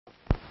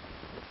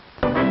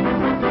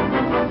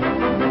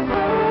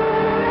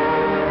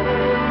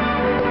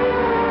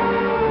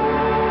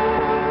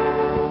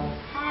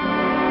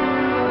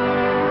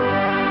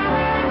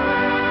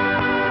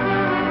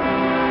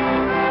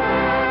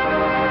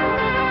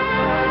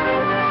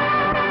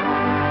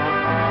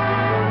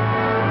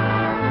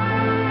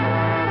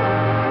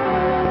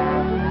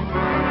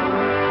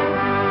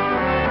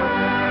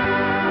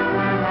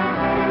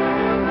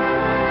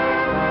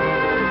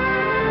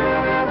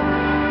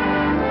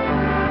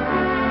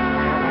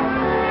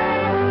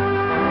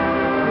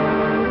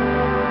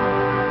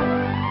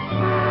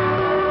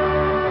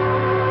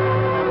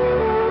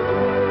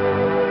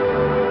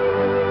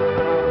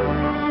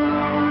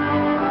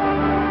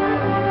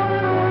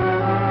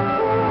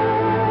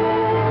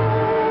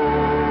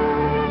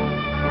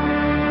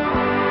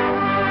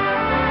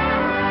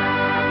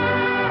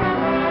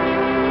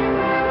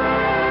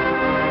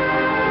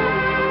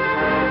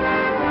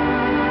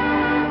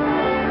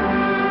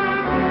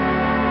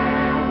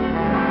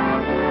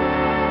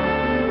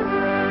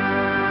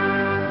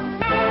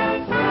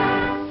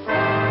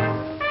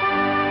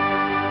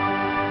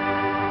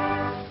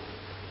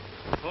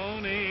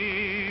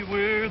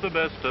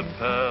best of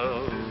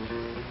pals.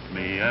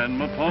 Me and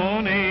my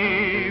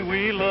pony,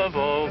 we love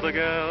all the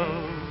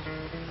gals.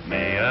 Me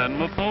and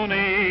my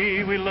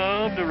pony, we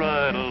love to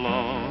ride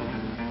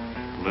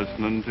along,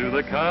 listening to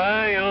the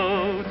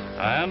coyotes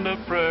and a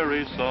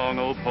prairie song.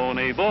 Oh,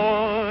 pony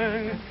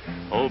boy,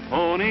 oh,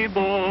 pony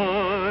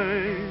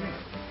boy,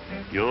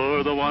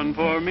 you're the one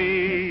for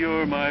me,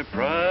 you're my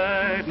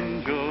pride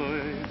and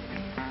joy.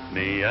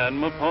 Me and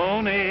my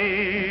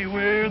pony,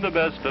 we're the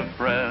best of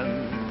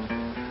friends.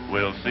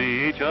 We'll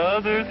see each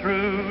other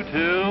through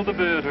till the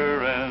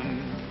bitter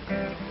end.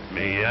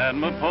 Me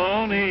and my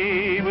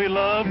pony, we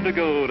love to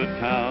go to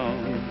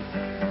town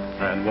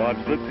and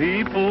watch the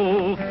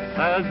people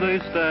as they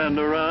stand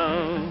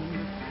around.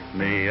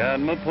 Me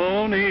and my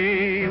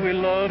pony, we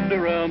love to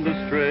round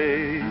the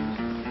strays.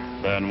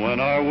 Then when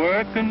our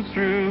working's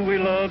through, we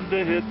love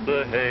to hit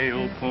the hay.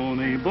 Oh,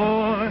 pony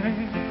boy,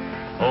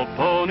 oh,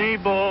 pony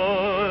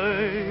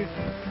boy,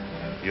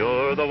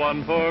 you're the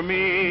one for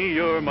me,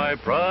 you're my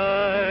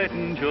pride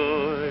and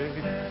joy.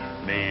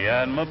 Me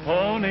and my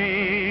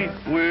pony,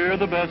 we're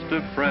the best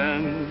of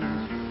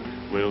friends.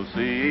 We'll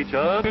see each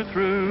other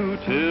through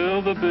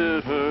till the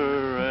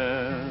bitter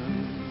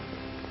end.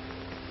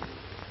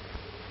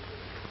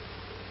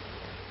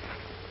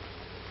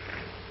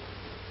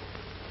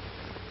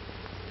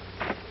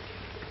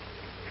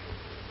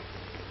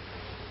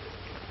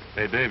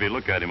 Hey, Davy,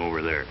 look at him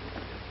over there.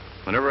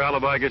 Whenever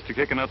Alibi gets to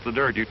kicking up the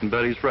dirt, you can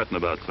bet he's fretting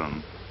about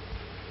something.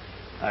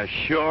 I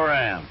sure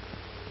am.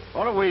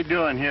 What are we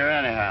doing here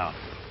anyhow?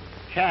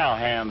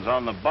 Cowhands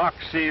on the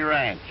Boxy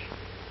Ranch.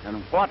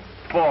 And what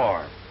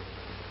for?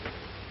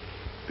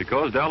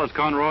 Because Dallas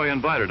Conroy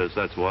invited us,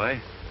 that's why.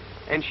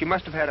 And she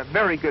must have had a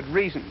very good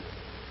reason.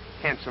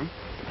 Handsome.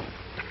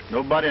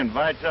 Nobody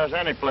invites us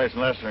any place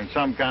unless they're in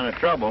some kind of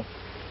trouble.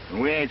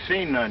 And we ain't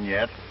seen none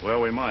yet.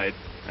 Well, we might.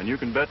 And you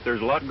can bet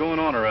there's a lot going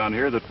on around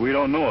here that we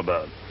don't know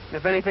about.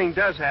 If anything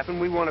does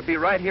happen, we want to be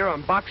right here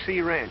on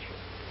Boxy Ranch.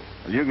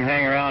 Well, you can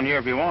hang around here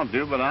if you want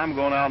to, but I'm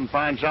going out and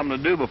find something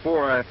to do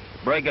before I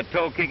break a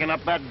toe kicking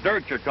up that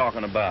dirt you're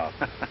talking about.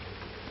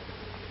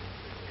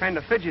 Kind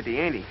of fidgety,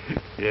 ain't he?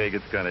 Yeah, he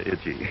gets kind of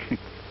itchy.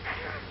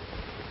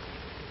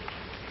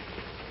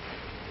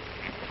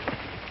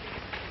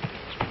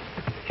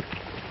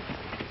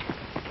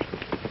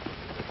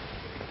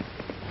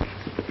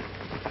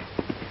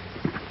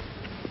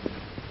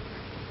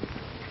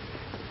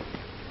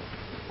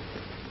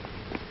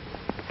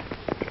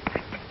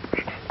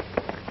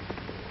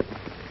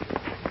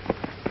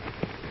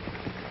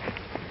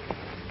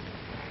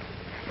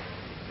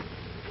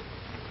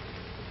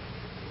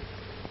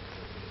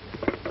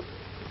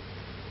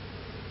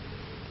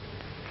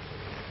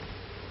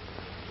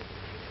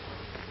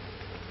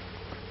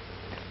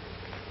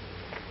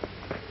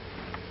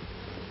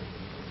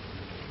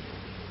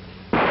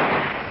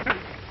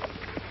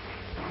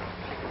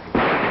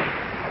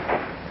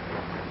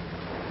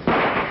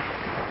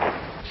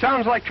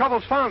 Sounds like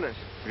trouble's found us.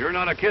 You're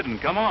not a kidding.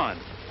 Come on.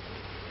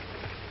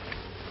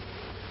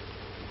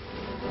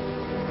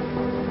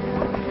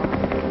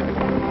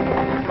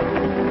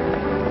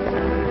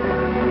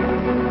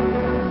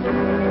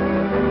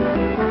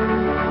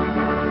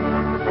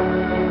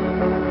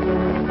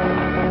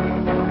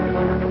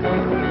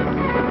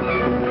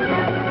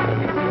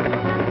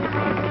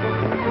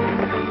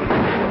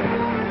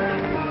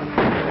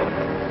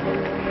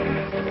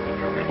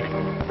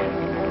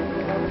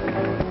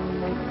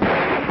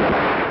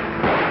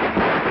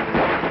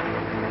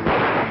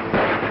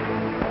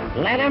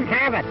 Let 'em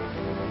have it.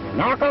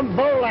 Knock 'em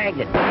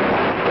bow-legged.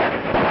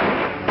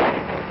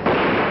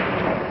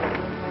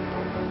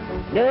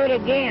 Do it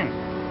again.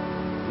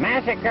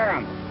 Massacre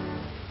 'em.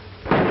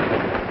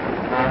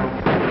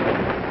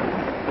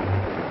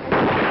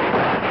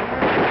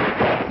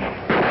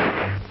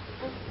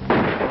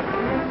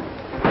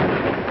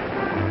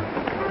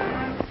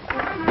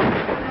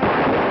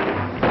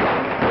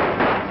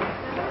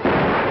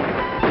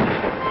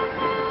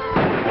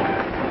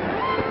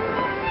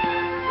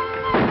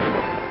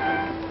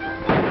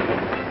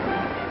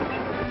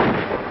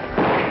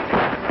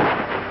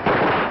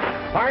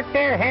 Park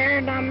their hair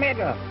in the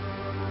middle.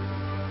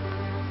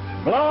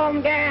 Blow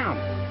 'em down.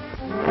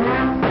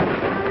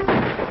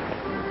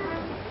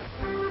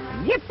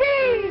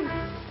 Yippee!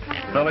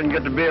 Fella can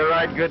get to be a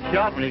right good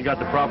shot when he's got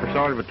the proper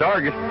sort of a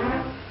target.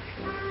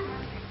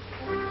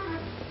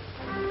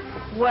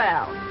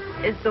 Well,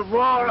 is the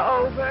war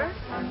over?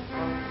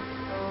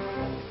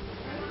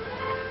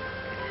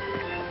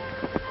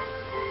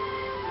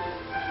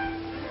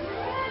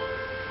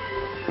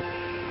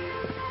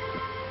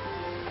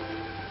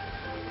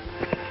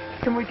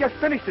 Can we just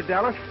finish it,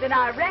 Dallas? Then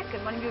I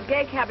reckon one of you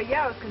gay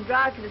caballeros can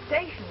drive to the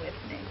station with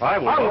me. I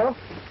will. I will.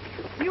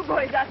 You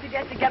boys ought to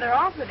get together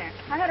oftener.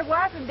 I had a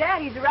wire from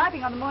Dad. He's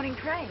arriving on the morning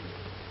train.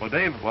 Well,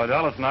 Dave, while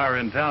Dallas and I are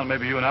in town,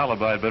 maybe you and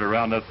Alibi had better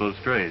round up those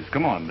strays.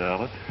 Come on,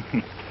 Dallas.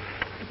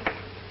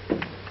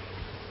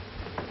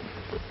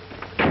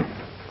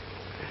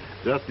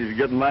 Dusty's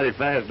getting mighty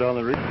fast on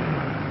the reef.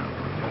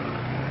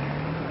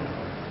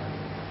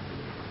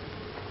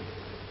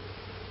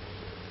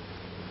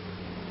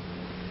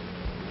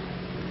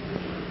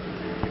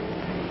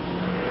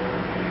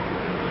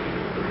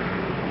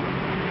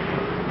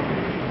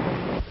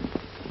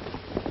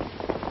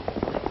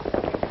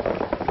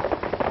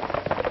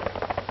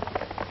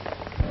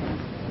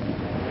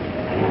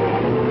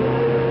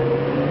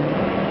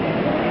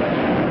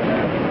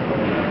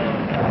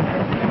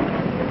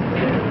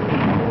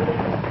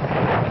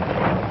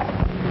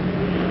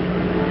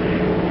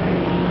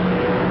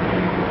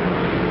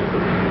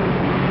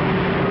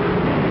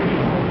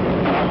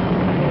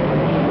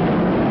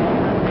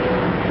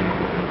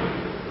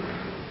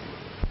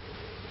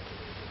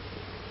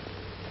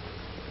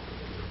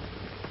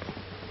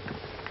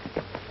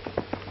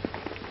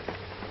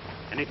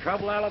 Any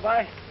trouble,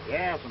 Alibi?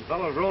 Yeah, some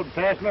fellows rode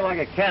past me like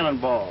a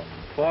cannonball.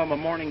 Before my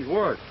morning's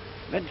work.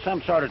 Been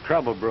some sort of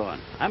trouble brewing.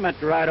 I meant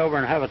to ride over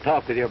and have a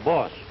talk with your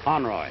boss,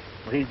 Conroy.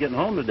 Well, he's getting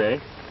home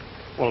today.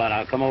 Well, then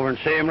I'll come over and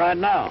see him right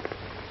now.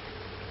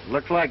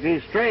 Looks like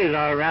these strays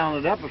are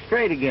rounded up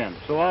straight again,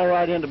 so I'll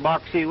ride into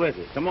Box C with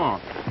you. Come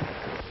on.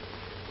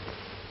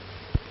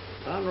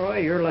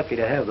 Conroy, you're lucky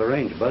to have the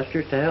range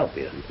busters to help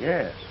you.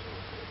 Yes.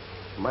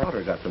 My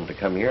daughter got them to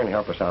come here and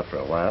help us out for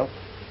a while.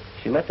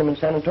 She met them in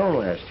San Antonio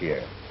last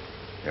year.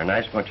 They're a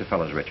nice bunch of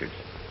fellows, Richards.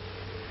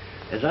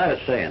 As I was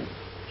saying,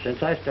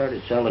 since I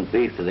started selling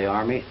beef to the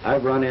Army,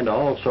 I've run into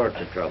all sorts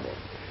of trouble,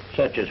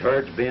 such as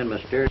herds being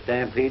mysterious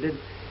stampeded,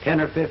 10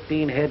 or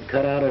 15 head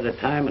cut out at a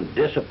time and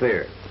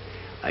disappeared.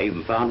 I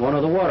even found one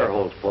of the water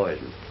holes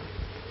poisoned.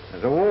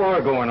 There's a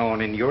war going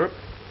on in Europe,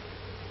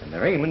 and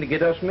they're aiming to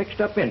get us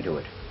mixed up into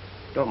it.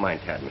 Don't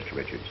mind Tad, Mr.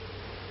 Richards.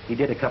 He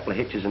did a couple of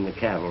hitches in the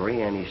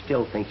cavalry, and he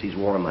still thinks he's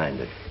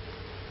war-minded.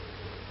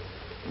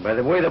 By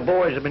the way the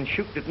boys have been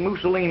shooting at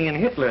Mussolini and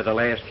Hitler the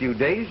last few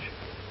days,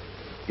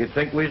 you'd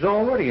think we was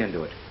already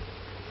into it.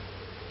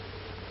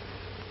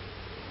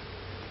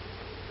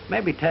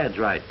 Maybe Tad's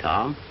right,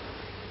 Tom.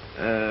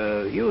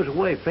 You was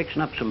away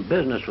fixing up some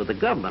business with the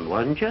government,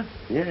 wasn't you?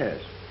 Yes.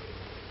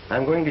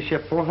 I'm going to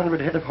ship 400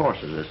 head of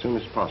horses as soon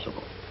as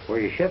possible. Where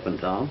you shipping,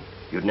 Tom?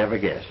 You'd never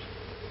guess.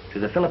 To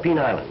the Philippine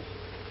Islands.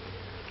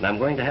 And I'm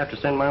going to have to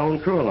send my own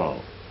crew along.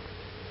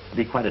 It'll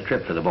be quite a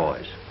trip for the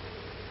boys.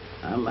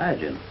 I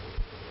imagine.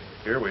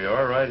 Here we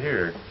are, right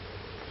here.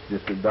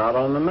 Just a dot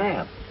on the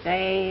map.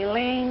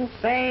 Sailing,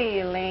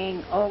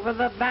 sailing over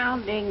the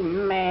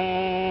bounding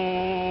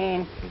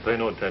main. Pay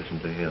no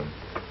attention to him.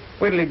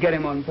 Wait till you get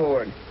him on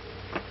board.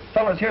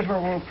 Fellas, here's where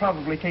we'll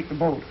probably take the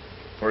boat.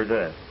 Where's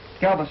that?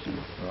 Galveston.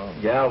 Oh.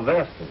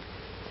 Galveston.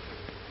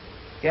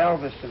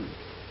 Galveston.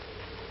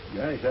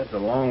 Gosh, that's a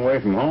long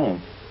way from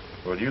home.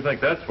 Well, do you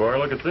think that's far?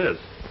 Look at this.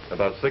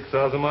 About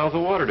 6,000 miles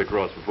of water to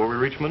cross before we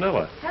reach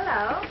Manila.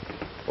 Hello.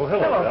 Oh,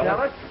 hello,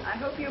 Alice. I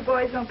hope you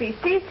boys won't be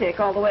seasick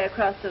all the way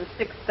across those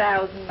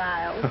 6,000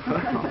 miles.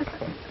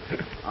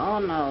 Oh,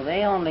 no,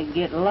 they only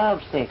get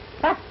lovesick.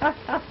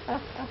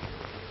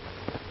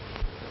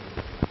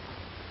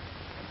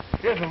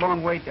 There's a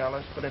long wait,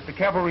 Dallas, but if the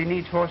cavalry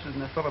needs horses in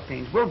the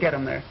Philippines, we'll get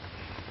them there.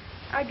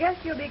 I guess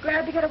you'll be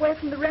glad to get away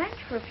from the ranch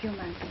for a few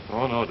months.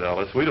 Oh, no,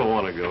 Dallas, we don't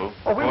want to go.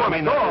 Oh, we want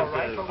to go, all that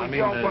right, is, but we I mean,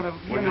 don't want to...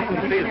 when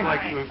you see it's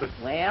like...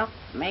 Well,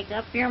 make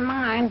up your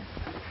mind.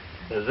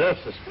 Is this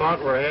the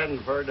spot we're heading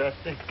for,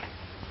 Dusty?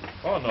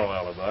 Oh, no,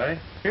 Alibi.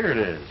 Here it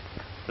is.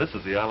 This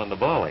is the island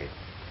of Bali.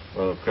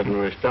 Well, couldn't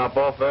we stop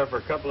off there for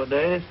a couple of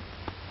days?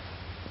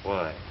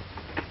 Why?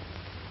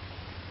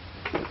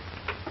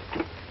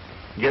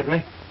 Get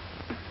me?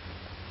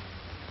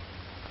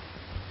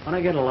 When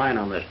I get a line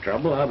on this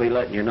trouble, I'll be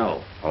letting you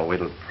know. Oh,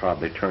 it'll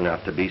probably turn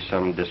out to be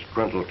some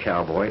disgruntled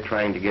cowboy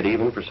trying to get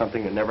even for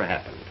something that never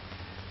happened.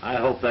 I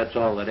hope that's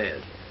all it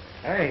is.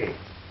 Hey,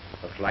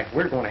 looks like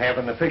we're going to have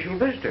an official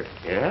visitor.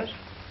 Yes?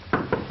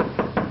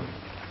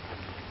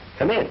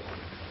 Come in.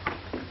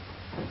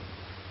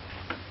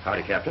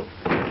 Howdy, Captain.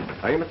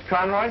 Are you Mr.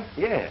 Conroy?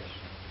 Yes.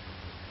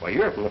 Why,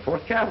 you're from the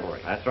 4th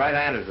Cavalry. That's right,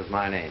 Anders is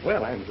my name.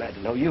 Well, I'm glad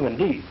to know you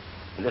indeed.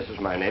 And this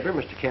is my neighbor,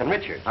 Mr. Ken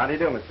Richards. How do you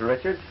do, Mr.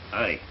 Richards?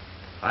 Hi.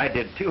 I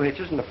did 2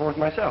 hitches in the 4th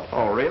myself.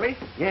 Oh, really?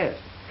 Yes,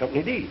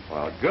 Company D.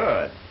 Well,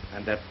 good.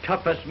 And the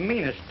toughest,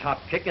 meanest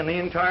top kick in the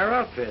entire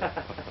outfit.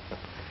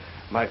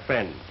 My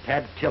friend,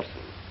 Tad Tilson.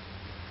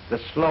 The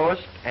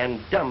slowest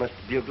and dumbest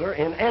bugler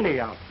in any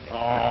outfit.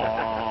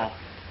 Oh.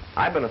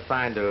 I've been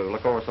assigned to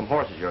look over some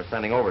horses you're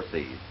sending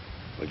overseas.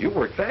 Well, you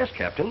work fast,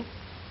 Captain.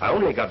 I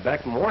only got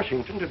back from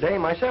Washington today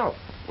myself.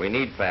 We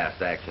need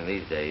fast action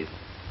these days.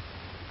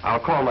 I'll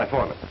call my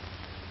foreman.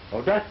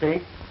 Oh,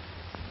 Dusty.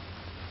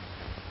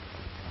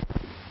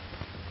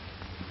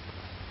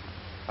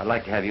 I'd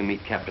like to have you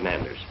meet Captain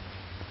Anders.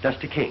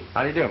 Dusty King.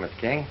 How do you do, Mr.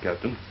 King?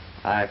 Captain,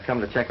 I've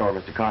come to check over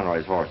Mr.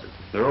 Conroy's horses.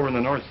 they're over in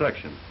the north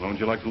section. When would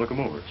you like to look them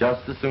over?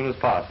 Just as soon as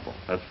possible.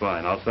 That's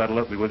fine. I'll saddle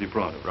up and be with you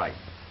pronto. Right.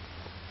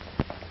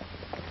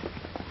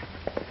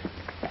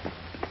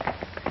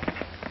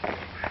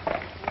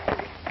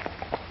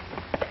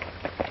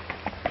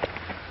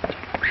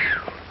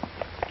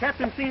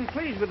 Captain seemed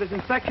pleased with his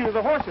inspection of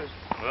the horses.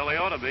 Well, they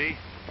ought to be.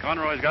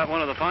 Conroy's got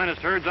one of the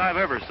finest herds I've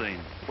ever seen.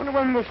 Wonder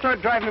when we'll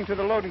start driving them to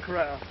the loading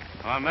corral.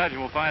 I imagine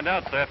we'll find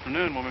out this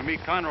afternoon when we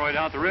meet Conroy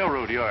down at the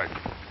railroad yard.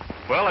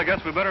 Well, I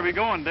guess we better be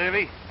going,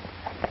 Davy.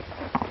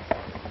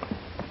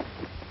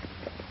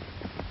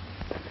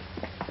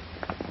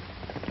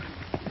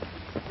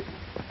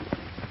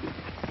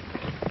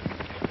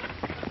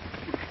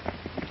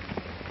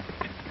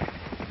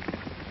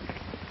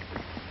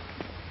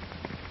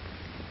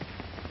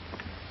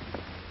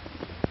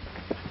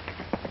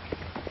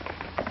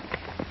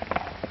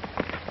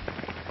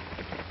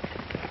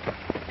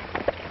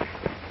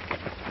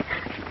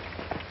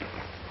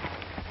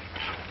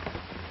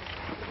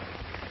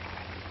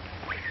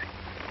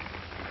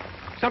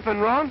 Something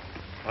wrong?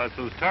 That's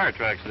those tire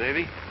tracks,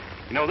 Davy.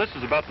 You know, this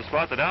is about the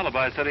spot that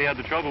Alibi said he had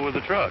the trouble with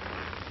the truck.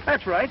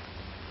 That's right.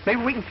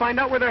 Maybe we can find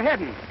out where they're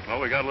heading.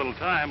 Well, we got a little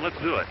time. Let's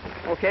do it.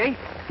 Okay.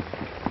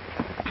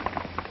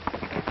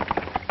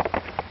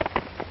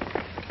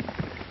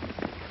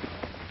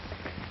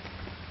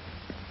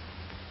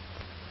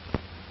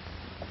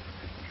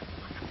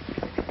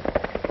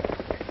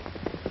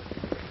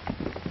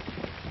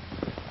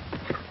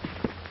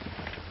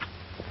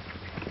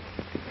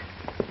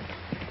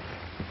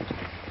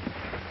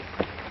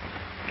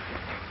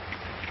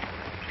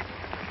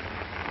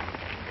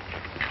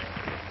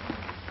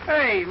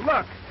 Hey,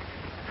 look.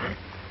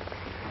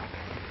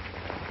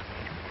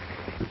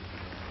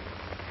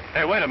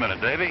 Hey, wait a minute,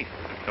 Davy.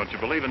 Don't you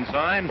believe in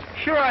signs?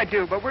 Sure I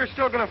do, but we're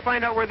still going to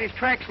find out where these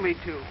tracks lead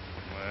to.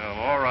 Well,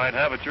 all right,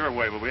 have it your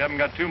way, but we haven't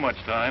got too much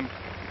time.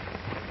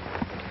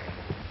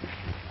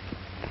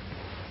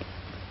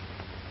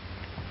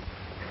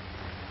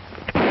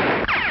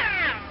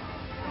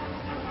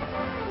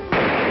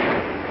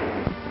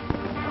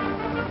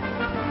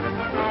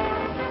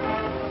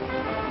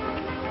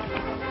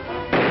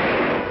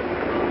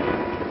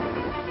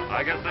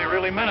 I guess they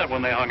really meant it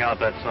when they hung out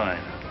that sign.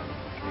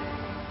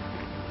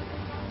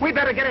 We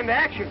better get into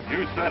action.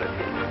 You said it.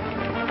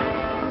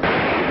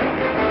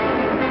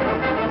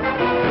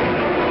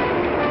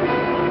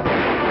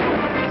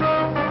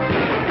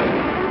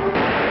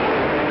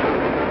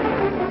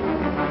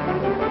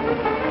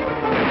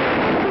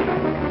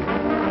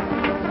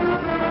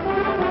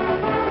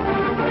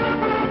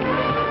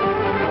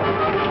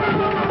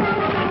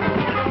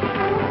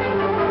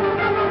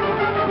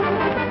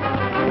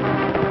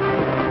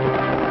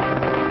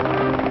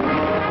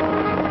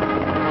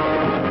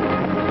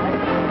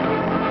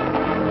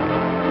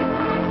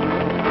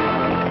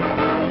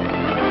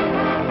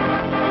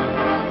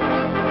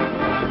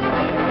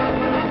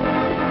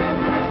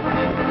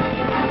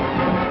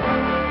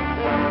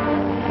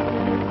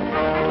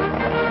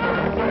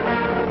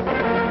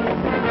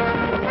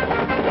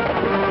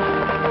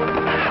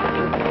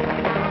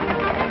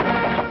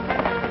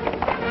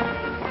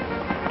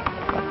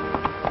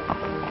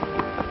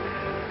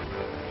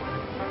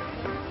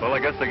 Well, I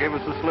guess they gave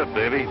us the slip,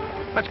 Davy.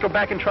 Let's go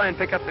back and try and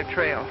pick up the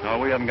trail. No,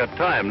 we haven't got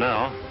time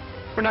now.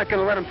 We're not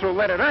going to let them throw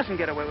lead at us and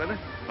get away with it.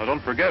 Now,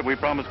 don't forget, we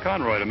promised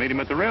Conroy to meet him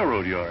at the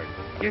railroad yard.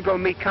 You go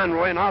meet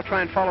Conroy, and I'll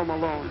try and follow him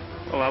alone.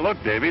 Well, now,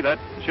 look, Davy, that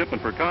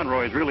shipment for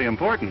Conroy is really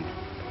important.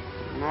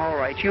 All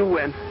right, you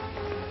win.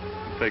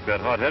 Take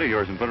that hot head of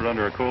yours and put it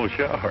under a cool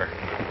shower.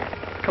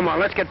 Come on,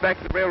 let's get back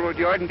to the railroad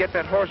yard and get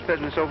that horse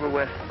business over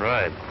with.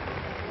 Right.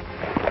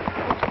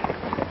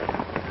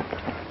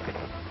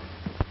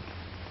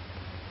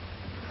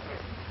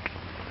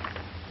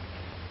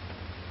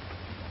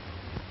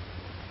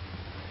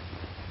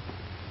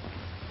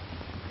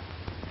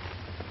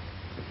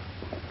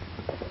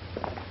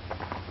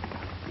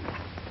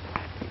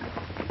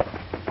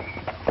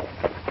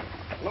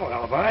 Hello,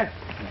 Alibi.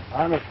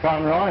 Hi, Miss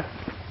Conroy.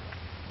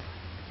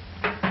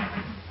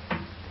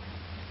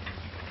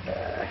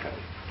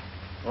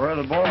 Where are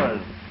the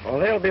boys? Well,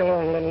 they'll be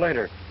along a little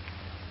later.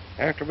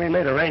 After we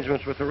made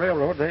arrangements with the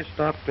railroad, they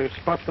stopped to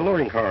spot the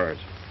loading cars.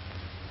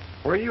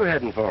 Where are you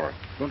heading for?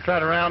 We'll try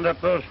to round up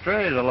those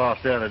strays I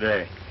lost the other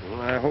day.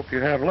 Well, I hope you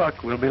have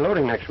luck. We'll be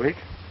loading next week.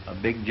 A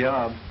big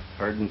job,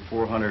 herding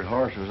 400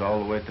 horses all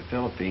the way to the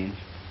Philippines.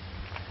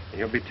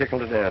 You'll be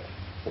tickled to death.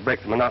 We'll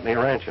break the monotony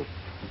of ranching.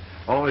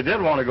 Oh, we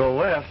did want to go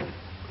west.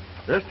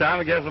 This time,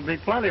 I guess it'll be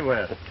plenty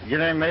west. Get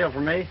any mail for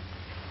me?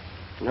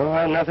 No,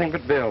 I'm nothing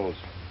but bills.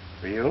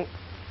 For you?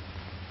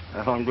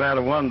 Well, I'm glad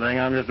of one thing.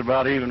 I'm just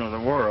about even with the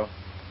world.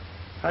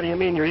 How do you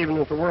mean you're even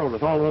with the world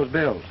with all those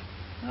bills?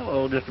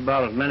 Oh, just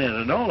about as many as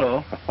I don't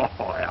owe.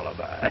 Oh,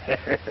 Alibi.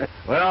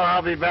 Well,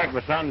 I'll be back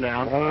by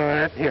sundown. All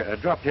right. Here,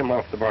 drop him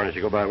off the barn as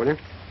you go by, will you?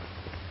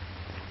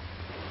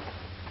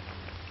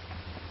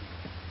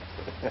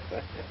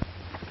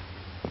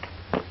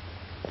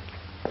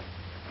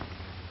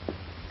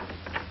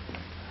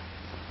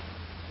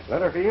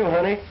 Letter for you,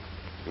 honey.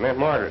 Aunt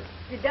Margaret.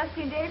 Did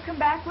Dusty and Dave come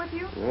back with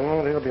you?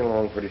 Oh, they'll be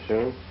along pretty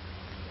soon.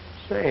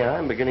 Say,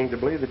 I'm beginning to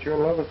believe that you're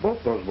in love with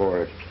both those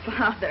boys.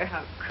 Father,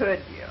 how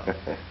could you?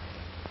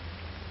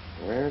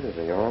 Where do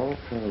they all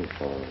come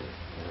from?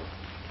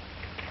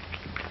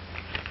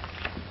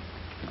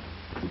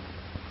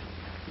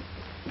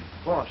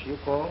 Boss, you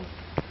called?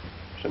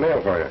 Some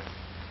mail for you.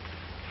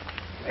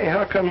 Hey,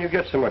 how come you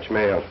get so much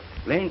mail?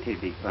 Plenty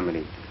big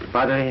family.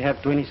 Father he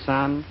have 20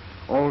 sons,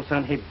 old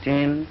son have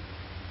 10,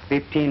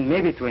 15,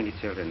 maybe 20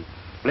 children.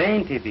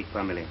 Plenty big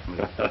family.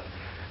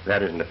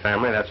 That isn't a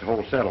family, that's a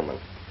whole settlement.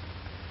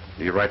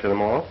 Do you write to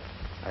them all?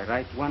 I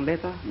write one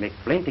letter, make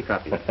plenty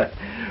copies.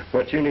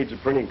 What you need's a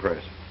printing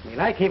press. Me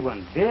like he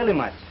one very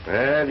much.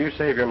 Well, you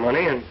save your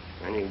money and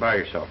you can buy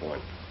yourself one.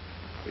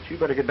 But you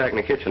better get back in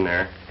the kitchen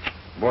there.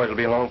 The boys will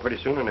be along pretty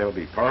soon and they'll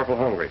be powerful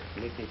hungry.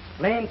 Make it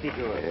plenty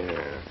good.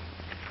 Yeah.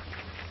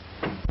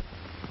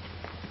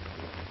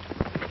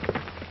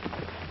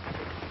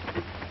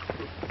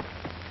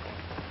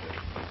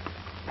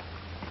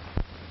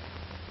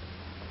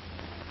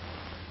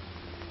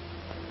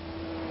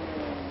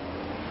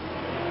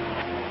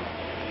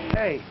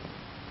 Hey,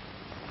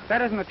 if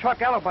that isn't the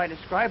truck Alibi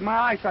described, my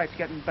eyesight's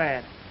getting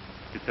bad.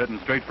 It's heading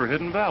straight for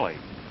Hidden Valley.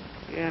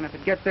 Yeah, and if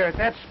it gets there at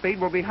that speed,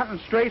 we'll be hunting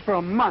strays for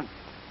a month.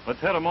 Let's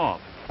head him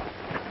off.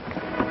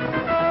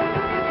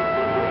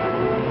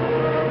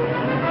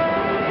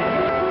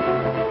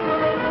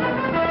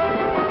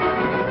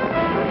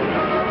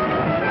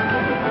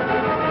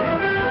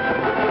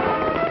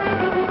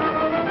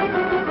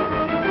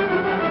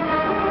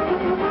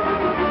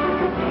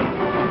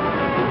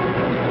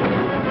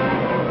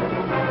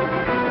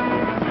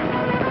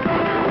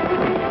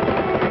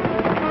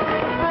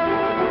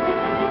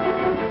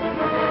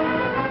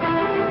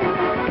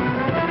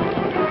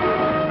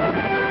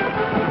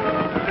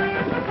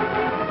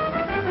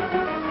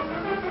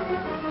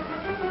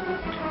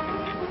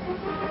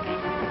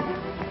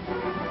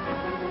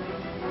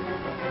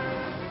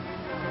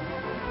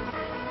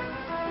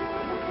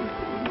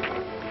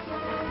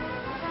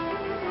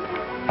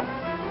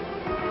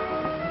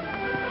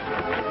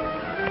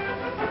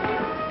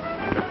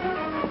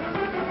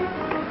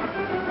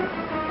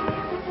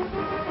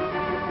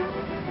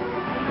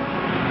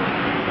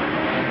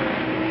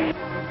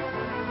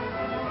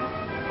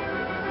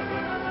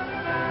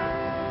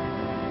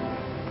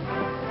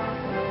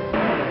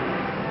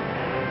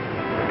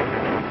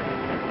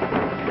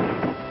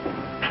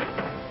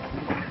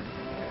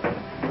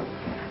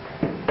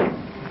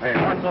 Hey,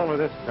 what's all of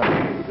this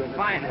stuff?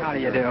 Fine, how do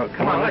you do?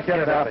 Come on, let's get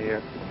it out of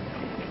here.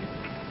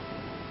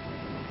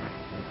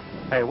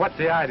 Hey, what's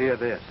the idea of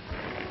this?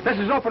 This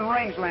is open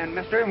rangeland,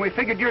 mister, and we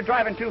figured you're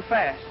driving too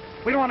fast.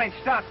 We don't want any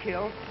stock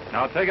killed.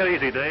 Now, take it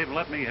easy, Dave, and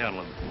let me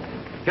handle him.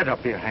 Get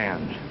up your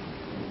hands.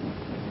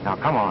 Now,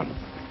 come on.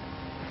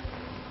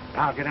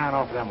 Now, get down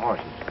off of them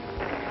horses.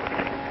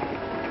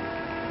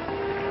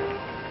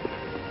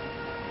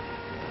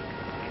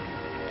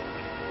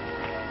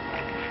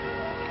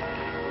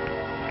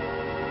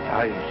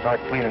 Now you can start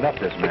cleaning up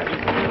this mess.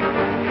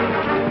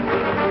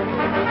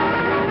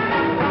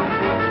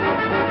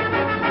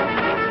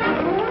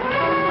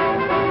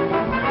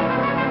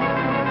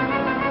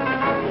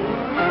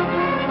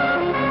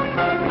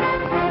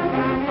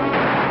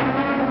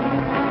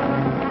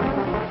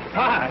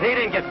 He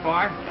didn't get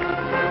far.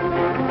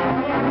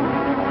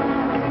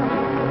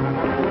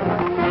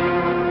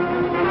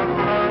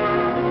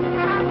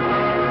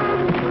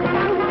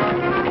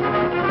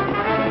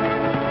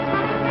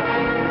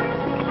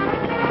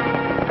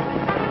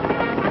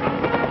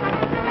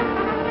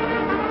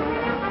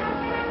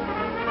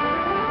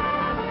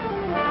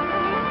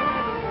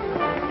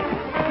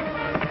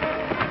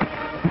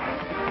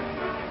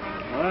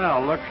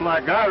 Well, looks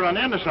like I run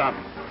into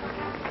something.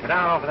 Get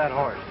down off of that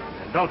horse,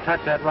 and don't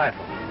touch that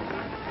rifle.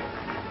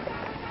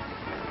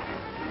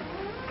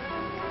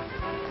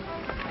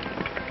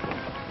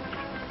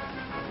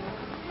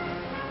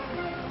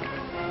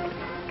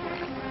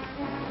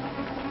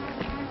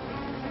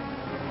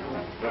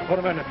 We'll put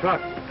him in the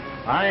truck.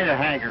 I ain't a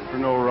hankering for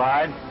no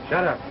ride.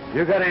 Shut up.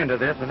 You got into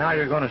this, and now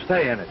you're going to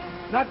stay in it.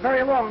 Not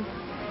very long.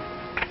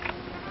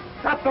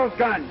 Drop those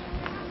guns.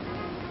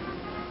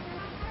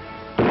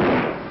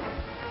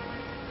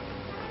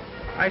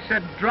 I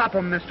said drop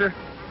them, mister.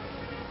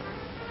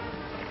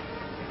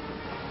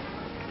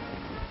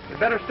 You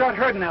better start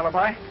herding,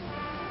 Alibi.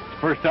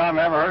 First time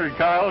I ever heard of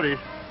coyotes.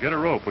 Get a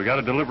rope. We got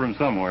to deliver him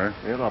somewhere.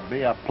 It'll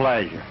be a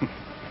pleasure.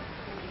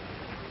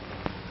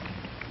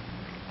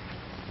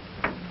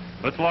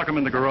 Let's lock him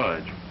in the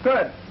garage.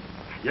 Good.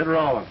 Get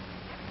rolling.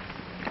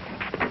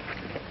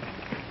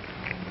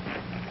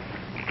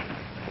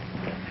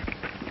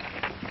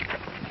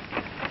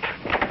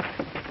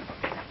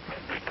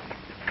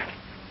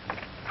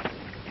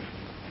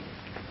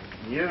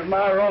 Use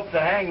my rope to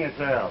hang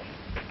yourself.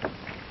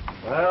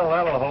 Well,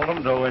 that'll hold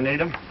them till we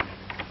need them.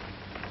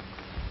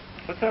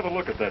 Let's have a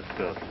look at that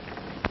stuff.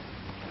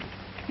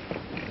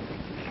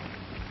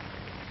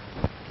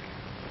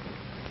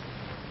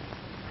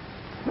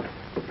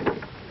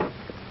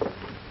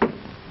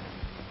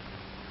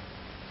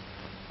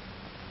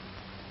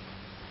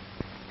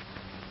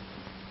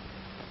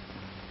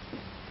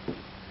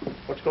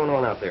 What's going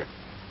on out there?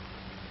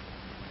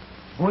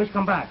 Boys,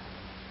 come back.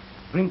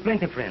 Bring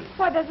plenty friends.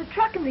 Why, there's a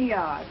truck in the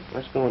yard.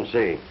 Let's go and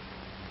see.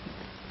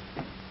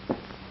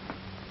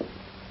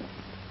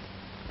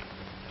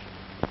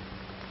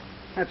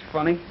 That's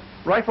funny.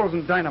 Rifles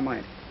and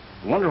dynamite.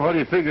 Wonder what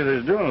he figured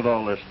he's doing with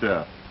all this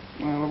stuff.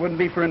 Well, it wouldn't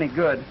be for any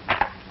good.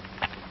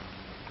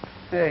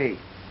 Hey,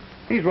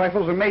 these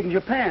rifles are made in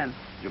Japan.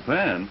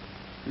 Japan?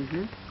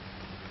 Mm-hmm.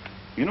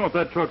 You know, if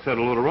that truck's had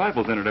a load of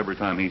rifles in it every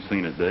time he's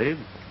seen it, Dave,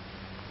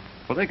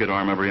 well, they could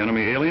arm every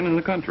enemy alien in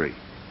the country.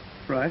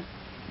 Right.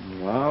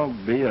 Well,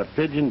 be a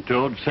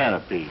pigeon-toed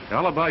centipede.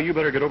 Alibi, you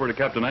better get over to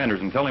Captain Anders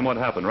and tell him what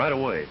happened right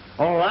away.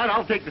 All right,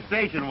 I'll take the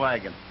station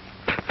wagon.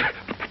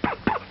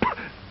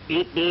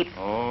 Beep, beep.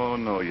 Oh,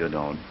 no, you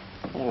don't.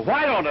 Well,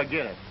 why don't I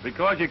get it?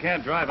 Because you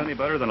can't drive any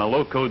better than a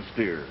low-code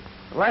steer.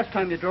 The last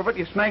time you drove it,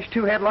 you smashed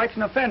 2 headlights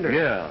and a fender.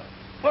 Yeah.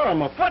 Well,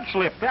 my foot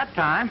slipped that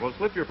time. Well,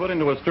 slip your foot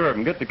into a stirrup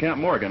and get to Camp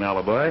Morgan,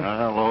 Alibi.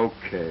 Well,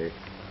 okay.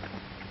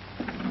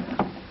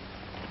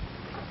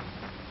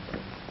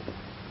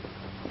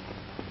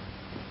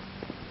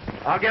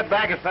 I'll get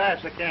back as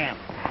fast as I can.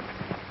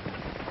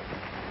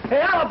 Hey,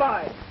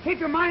 Alibi,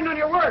 keep your mind on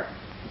your work.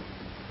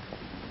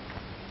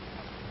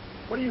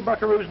 What are you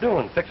buckaroos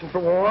doing? Fixing for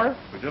war?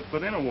 We just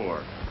put in a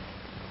war.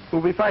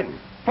 Who'll be fighting?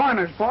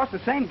 Foreigners, boss, the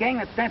same gang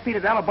that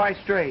stampeded Alibi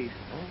strays.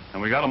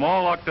 And we got them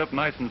all locked up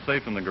nice and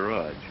safe in the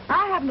garage.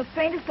 I haven't the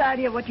faintest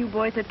idea what you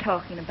boys are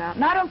talking about,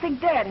 and I don't think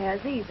Dad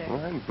has either.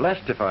 Well, I'm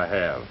blessed if I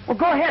have. Well,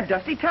 go ahead,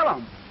 Dusty, tell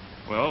them.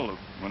 Well,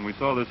 when we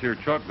saw this here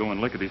truck going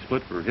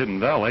lickety-split for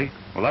Hidden Valley,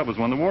 well, that was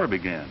when the war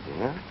began.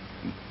 Yeah?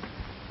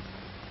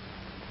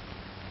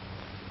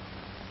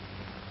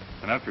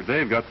 And after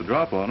Dave got the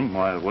drop on him,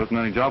 why, it wasn't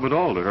any job at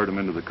all to herd him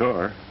into the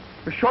car.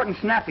 It was short and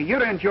snappy.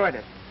 You'd have enjoyed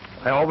it.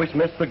 I always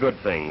miss the good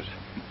things.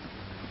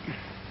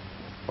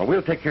 Well,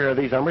 we'll take care of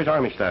these hombres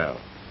Army style.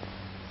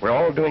 We're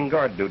all doing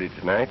guard duty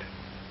tonight.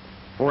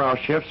 4-hour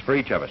shifts for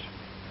each of us.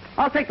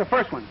 I'll take the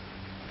first one.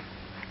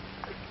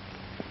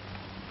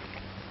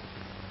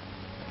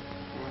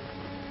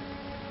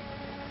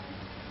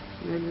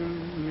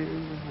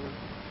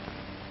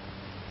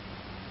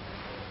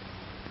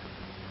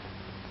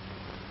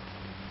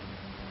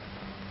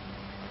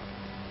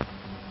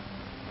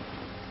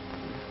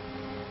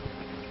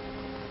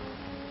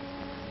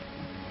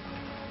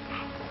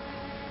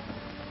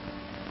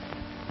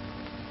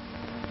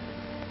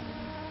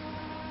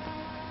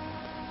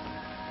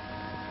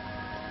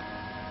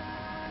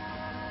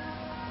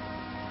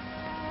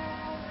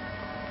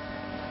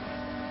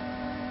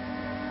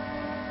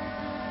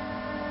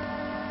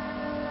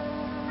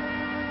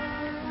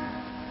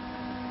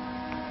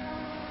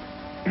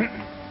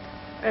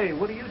 Hey,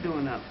 what are you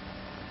doing up?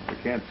 I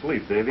can't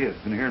sleep, Davy.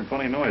 I've been hearing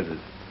funny noises.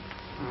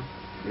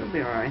 You'll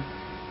be all right.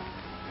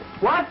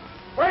 What?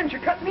 Why didn't you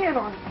cut me in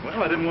on it?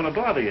 Well, I didn't want to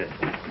bother you.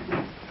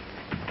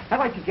 I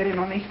like to get in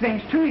on these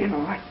things, too, you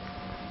know.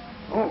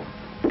 Oh.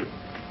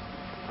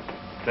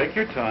 Take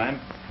your time.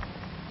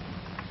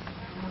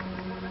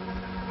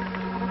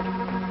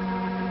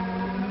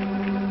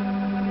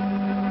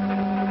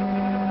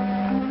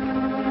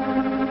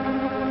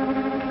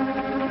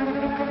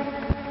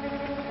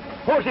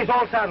 Horses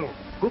all saddled.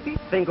 Cookie,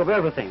 think of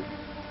everything.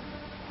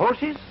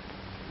 Horses,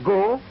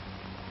 go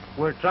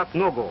where truck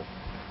no go.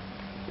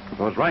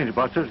 Those range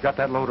busters got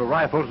that load of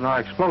rifles and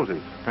our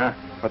explosives. Huh?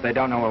 But they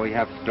don't know where we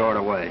have stored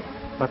away.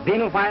 But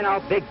then we'll find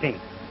out big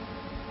things.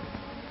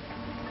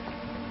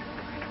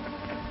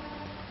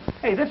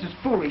 Hey, this is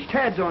foolish.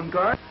 Tad's on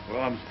guard.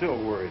 Well, I'm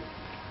still worried.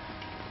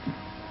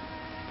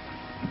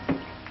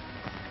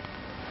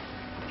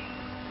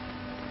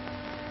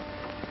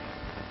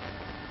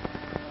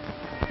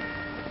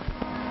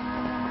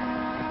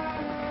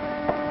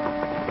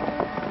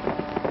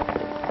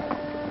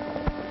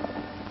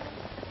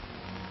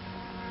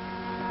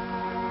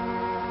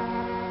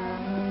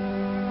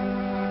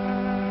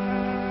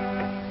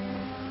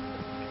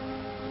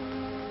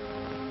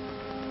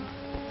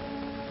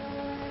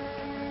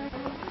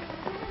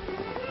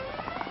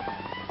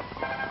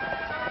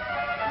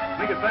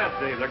 Make it fast,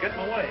 Dave. They're getting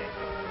away.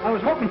 I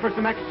was hoping for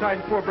some exercise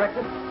before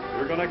breakfast.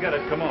 You're gonna get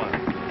it. Come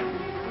on.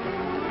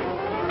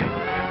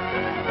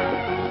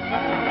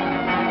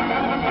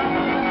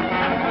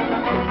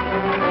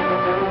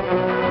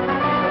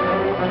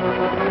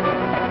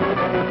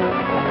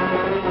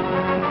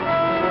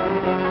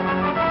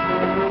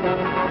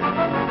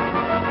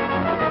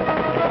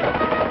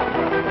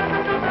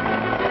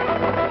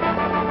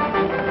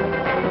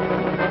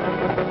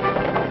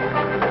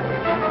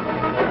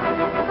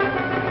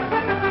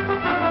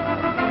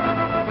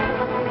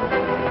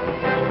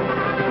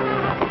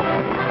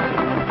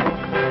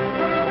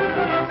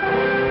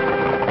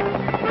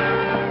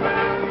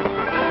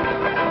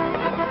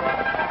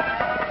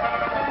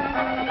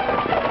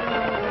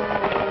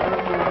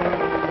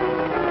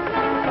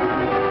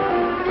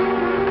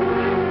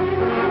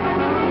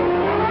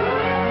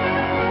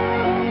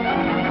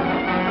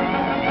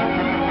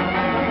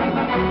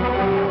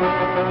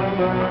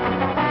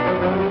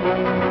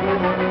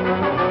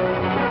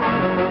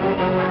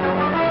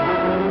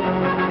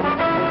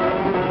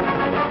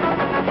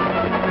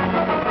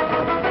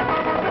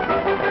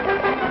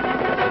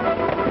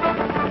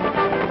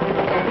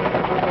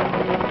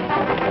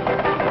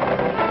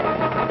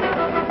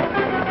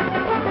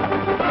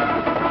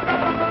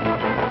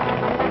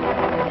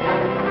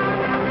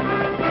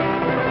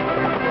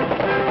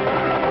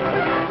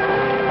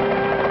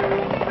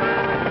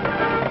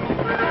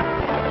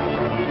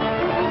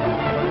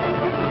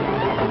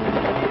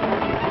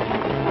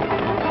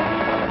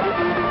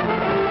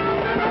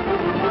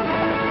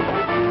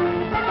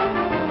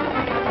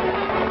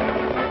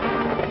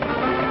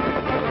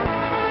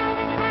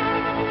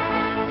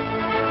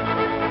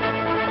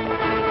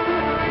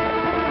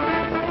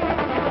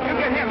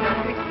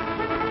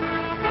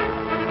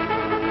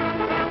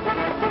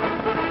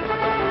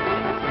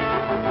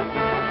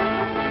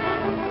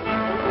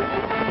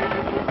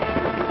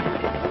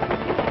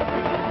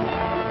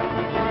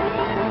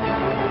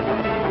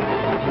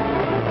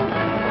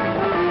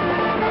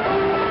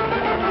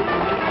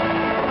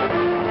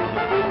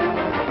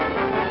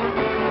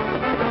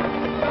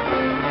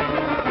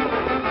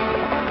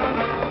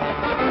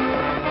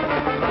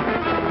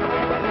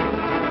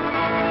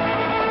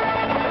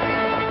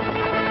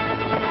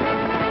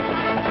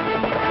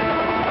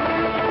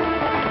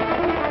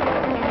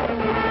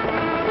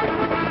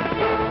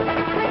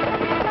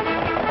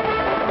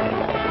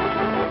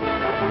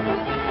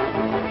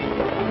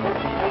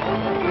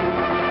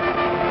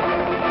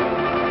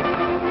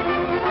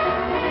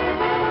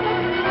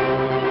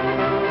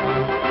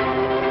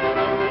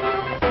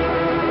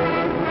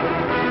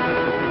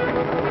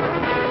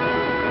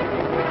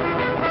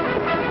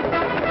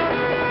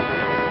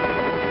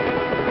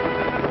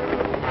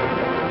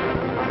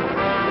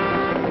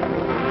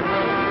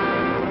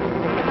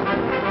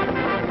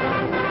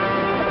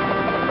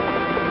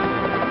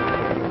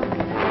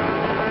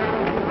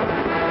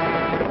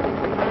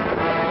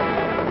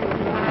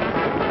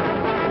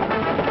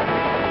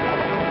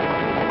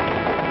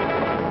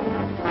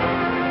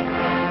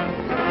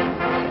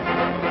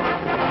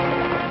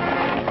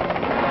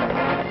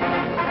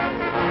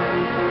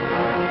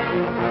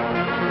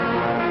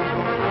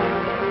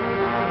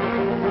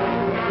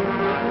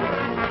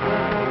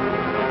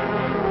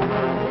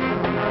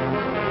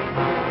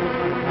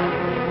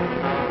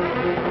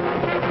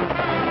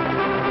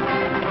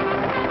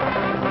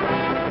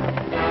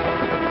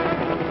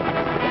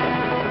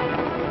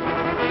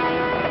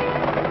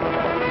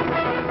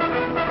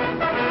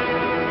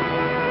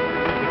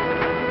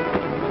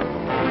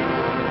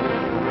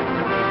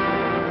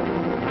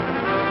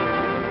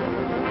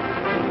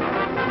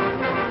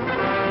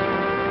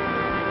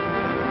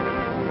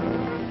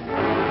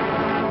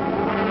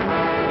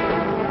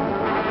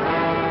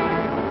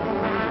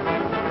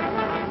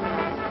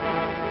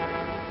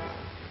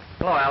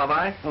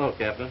 Alibi. Hello,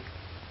 Captain.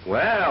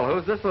 Well,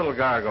 who's this little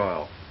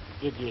gargoyle?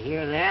 Did you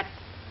hear that?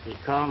 He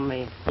called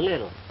me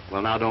little.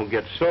 Well, now don't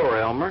get sore,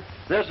 Elmer.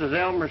 This is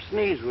Elmer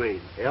Sneezeweed.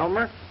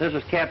 Elmer, this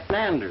is Captain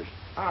Anders.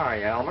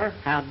 Hi, Elmer.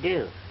 How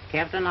do?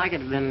 Captain, I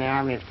could have been in the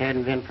Army if it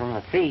hadn't been for my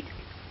feet.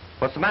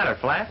 What's the matter,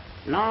 Flat?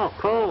 No,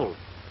 cold.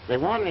 They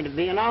want me to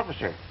be an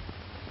officer.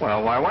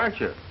 Well, why weren't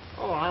you?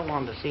 Oh, I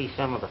wanted to see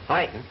some of the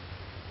fighting.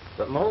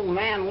 But my old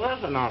man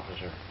was an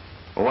officer.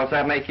 Well, what's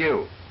that make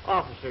you?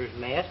 Officer's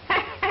mess.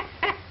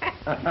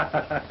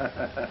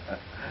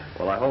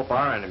 Well, I hope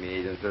our enemy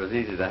agents are as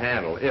easy to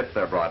handle if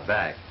they're brought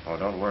back. Oh,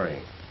 don't worry.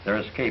 Their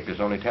escape is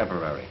only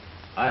temporary.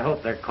 I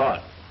hope they're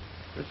caught.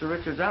 Mr.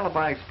 Richards,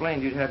 Alibi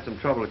explained you'd had some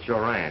trouble at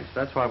your ranch.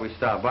 That's why we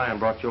stopped by and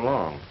brought you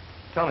along.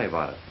 Tell me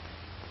about it.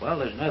 Well,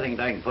 there's nothing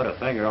I can put a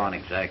finger on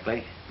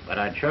exactly, but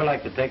I'd sure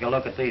like to take a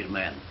look at these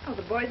men. Oh,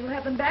 the boys will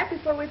have them back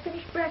before we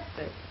finish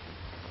breakfast.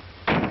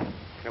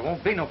 There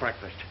won't be no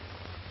breakfast.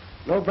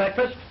 No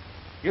breakfast?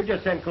 You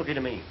just send Cookie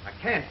to me. I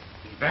can't.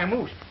 He's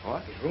vamoosed.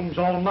 What? His room's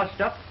all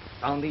mussed up.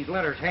 Found these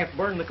letters half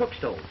burned in the cook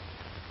stove.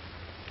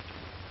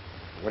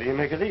 What do you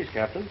make of these,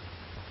 Captain?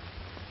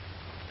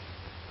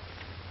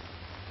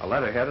 A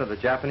letterhead of the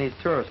Japanese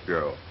Tourist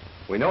Bureau.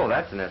 We know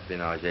that's an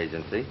espionage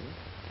agency.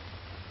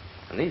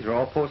 And these are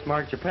all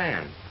postmarked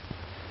Japan.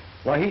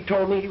 Why, he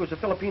told me he was a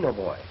Filipino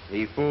boy.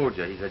 He fooled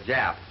you. He's a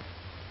Jap.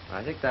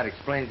 I think that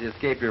explains the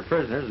escape of your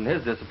prisoners and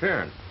his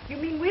disappearance. You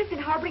mean we've been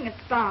harboring a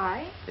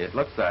spy? It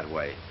looks that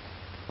way.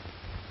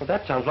 Well,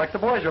 that sounds like the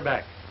boys are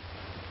back.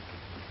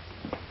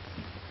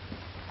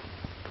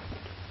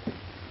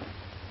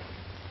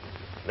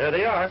 There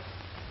they are.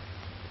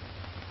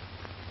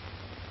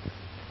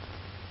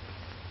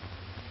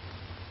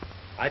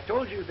 I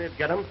told you they'd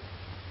get them.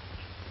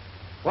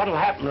 What'll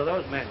happen to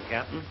those men,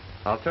 Captain?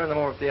 I'll turn them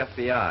over to the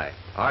FBI.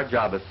 Our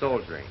job is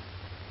soldiering.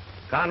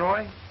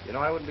 Conroy, you know,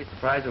 I wouldn't be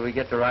surprised if we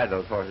get to ride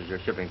those horses you're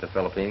shipping to the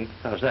Philippines.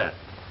 How's that?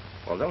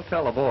 Well, don't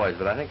tell the boys,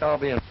 but I think I'll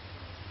be in...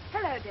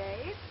 Hello,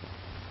 Dave.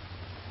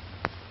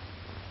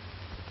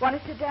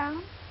 Want to sit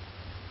down?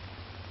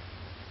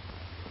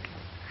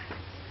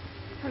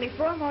 Only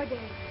 4 more days.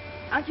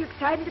 Aren't you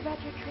excited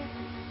about your trip?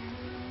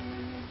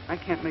 I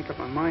can't make up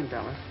my mind,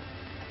 Dallas.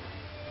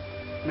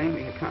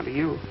 Mainly account of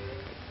you.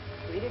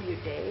 Sweet of you,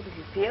 Dave, if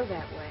you feel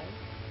that way.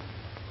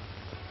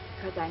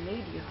 Because I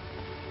need you.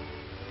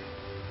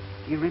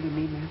 Do you really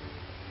mean that?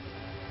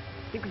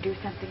 You can do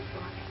something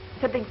for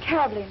me. Something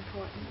terribly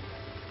important.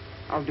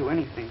 I'll do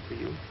anything for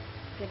you.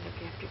 Then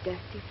look after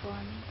Dusty for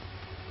me.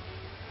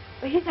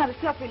 Well, he's not as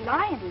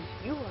self-reliant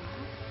as you are.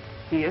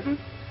 He isn't?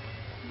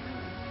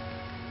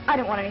 I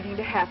don't want anything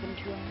to happen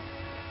to him.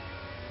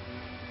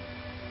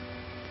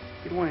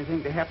 You don't want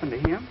anything to happen to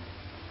him?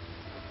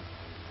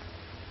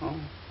 Oh.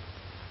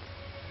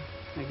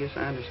 I guess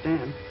I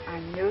understand. I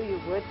knew you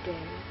would, Dave.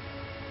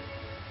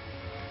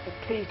 But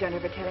please don't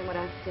ever tell him what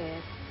I've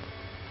said.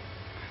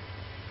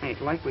 I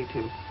ain't likely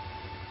to.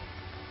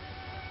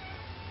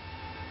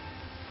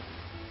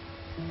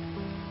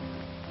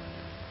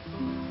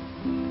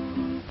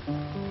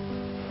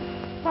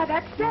 Why,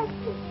 that's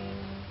Dusty.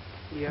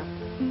 Yeah,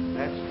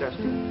 that's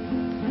Dusty.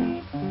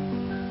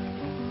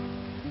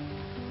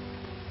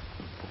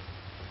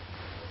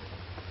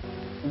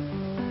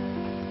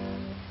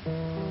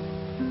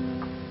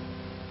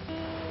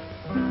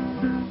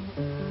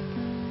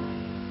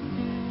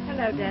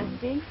 Hello,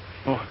 Dusty.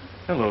 Oh,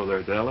 hello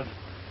there, Dallas.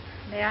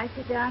 May I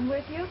sit down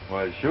with you?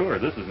 Why, sure.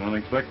 This is an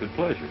unexpected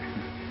pleasure.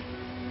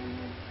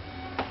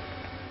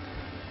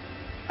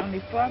 Only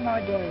 4 more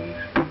days.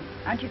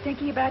 Aren't you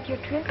thinking about your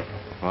trip?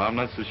 Well, I'm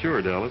not so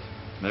sure, Dallas.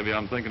 Maybe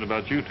I'm thinking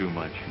about you too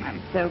much. I'm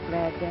so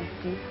glad,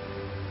 Dusty.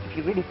 If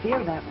you really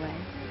feel that way,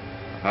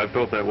 I've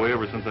felt that way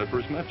ever since I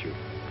first met you.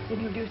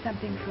 then you'll do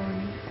something for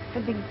me.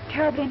 Something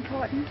terribly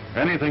important.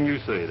 Anything you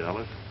say,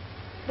 Dallas.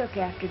 Look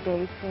after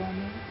Dave for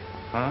me.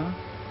 Huh?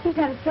 He's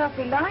not as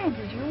self-reliant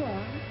as you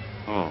are.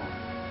 Oh.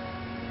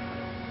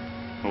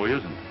 Oh, he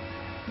isn't.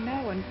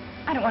 No, and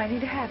I don't want anything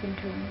to happen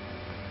to him.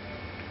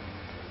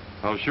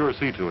 I'll sure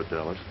see to it,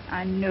 Dallas.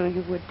 I knew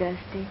you would,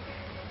 Dusty.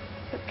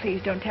 But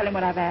please don't tell him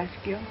what I've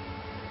asked you.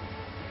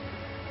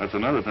 That's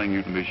another thing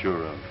you can be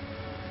sure of.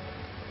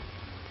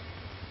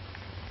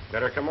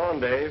 Better come on,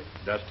 Dave.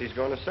 Dusty's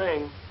going to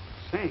sing.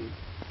 Sing?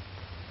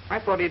 I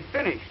thought he'd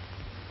finished.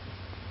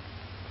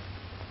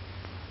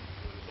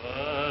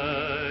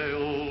 Goodbye,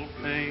 old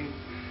pain.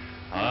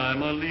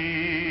 I'm a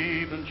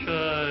leaving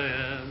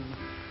Cheyenne.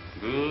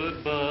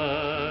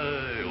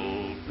 Goodbye,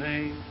 old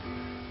pain.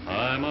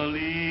 I'm a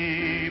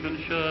leaving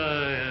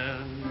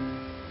Cheyenne.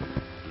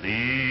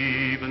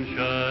 Leaving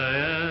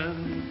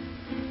Cheyenne.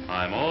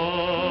 I'm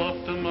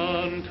off to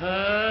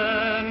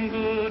Montana.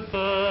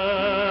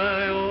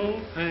 Goodbye,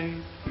 old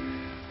pain.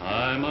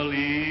 I'm a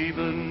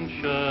leaving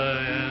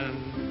Cheyenne.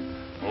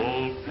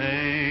 Old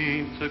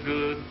Paint's a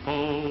good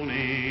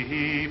pony.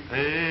 He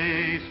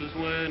paces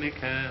when he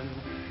can.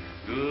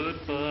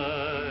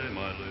 Goodbye,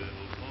 my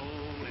little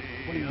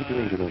pony. What are you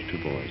doing to those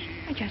 2 boys?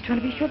 I just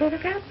want to be sure they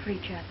look out for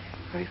each other.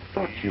 I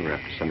thought you were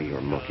after some of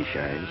your monkey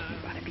shines.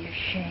 You ought to be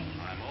ashamed.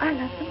 I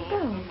love them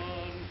both.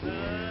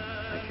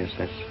 I guess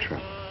that's the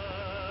trouble.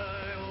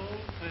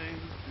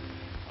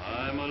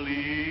 I'm a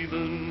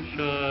leaving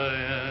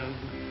Cheyenne.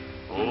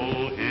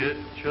 Oh,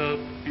 hitch up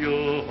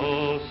your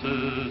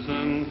horses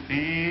and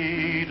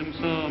feed 'em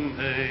some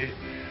hay.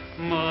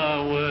 My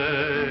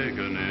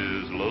wagon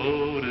is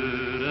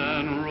loaded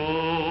and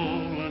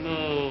rolling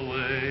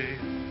away.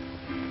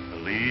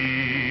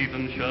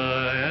 Leaving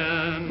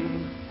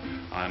Cheyenne,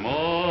 I'm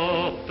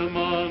off to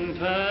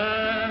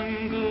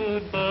Montana.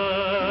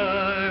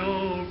 Goodbye,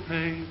 old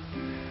pain.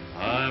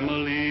 I'm a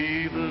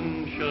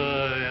leaving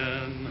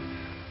Cheyenne.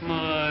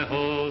 My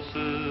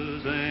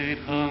horses ain't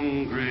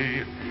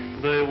hungry.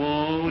 They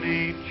won't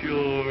eat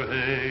your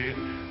hay.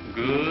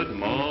 Good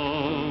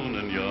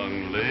morning,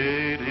 young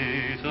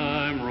ladies.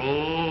 I'm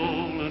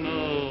rolling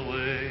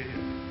away.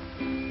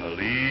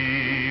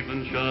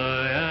 Leaving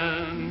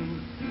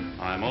Cheyenne.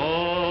 I'm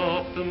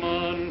off to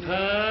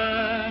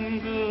Montana.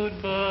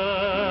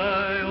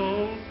 Goodbye,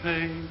 old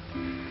paint.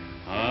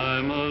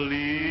 I'm a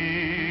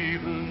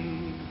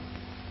leaving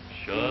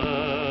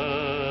Cheyenne.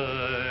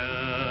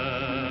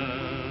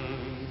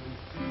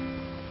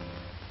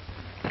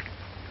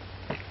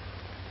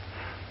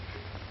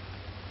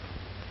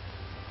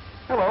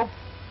 Hello.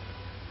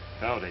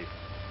 Howdy.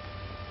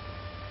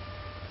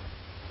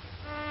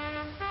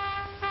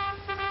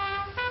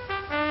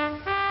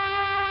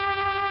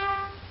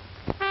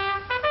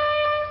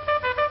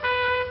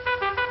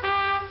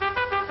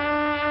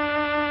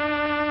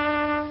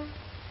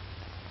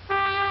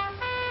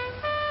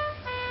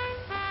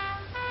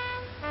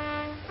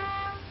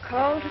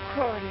 Call to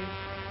quarters.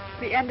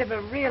 The end of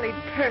a really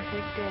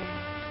perfect day.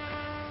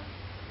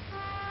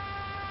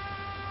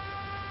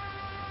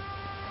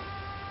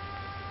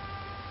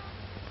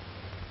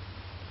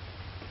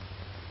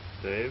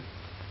 Dave,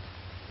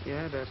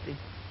 Yeah, Dusty.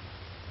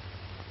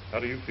 how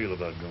do you feel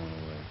about going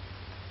away?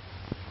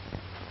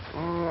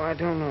 Oh, I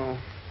don't know.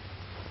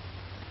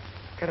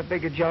 Got a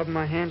bigger job in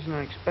my hands than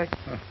I expected.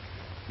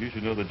 You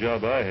should know the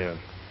job I have.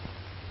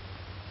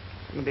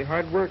 It's gonna be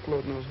hard work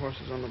loading those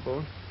horses on the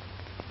boat.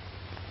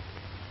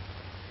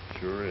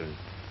 Sure is.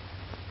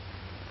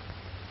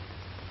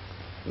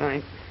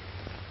 Night.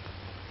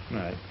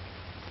 Night.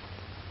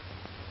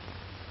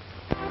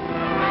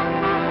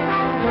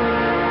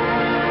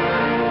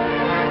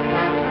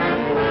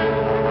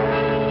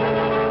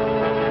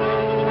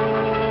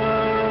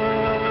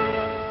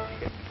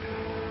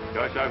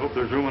 Gosh, I hope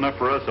there's room enough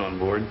for us on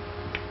board.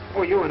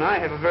 Oh, you and I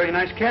have a very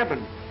nice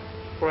cabin.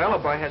 Poor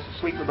Alibi has to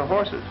sleep with the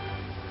horses.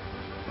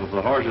 Well, if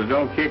the horses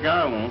don't kick,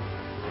 I won't.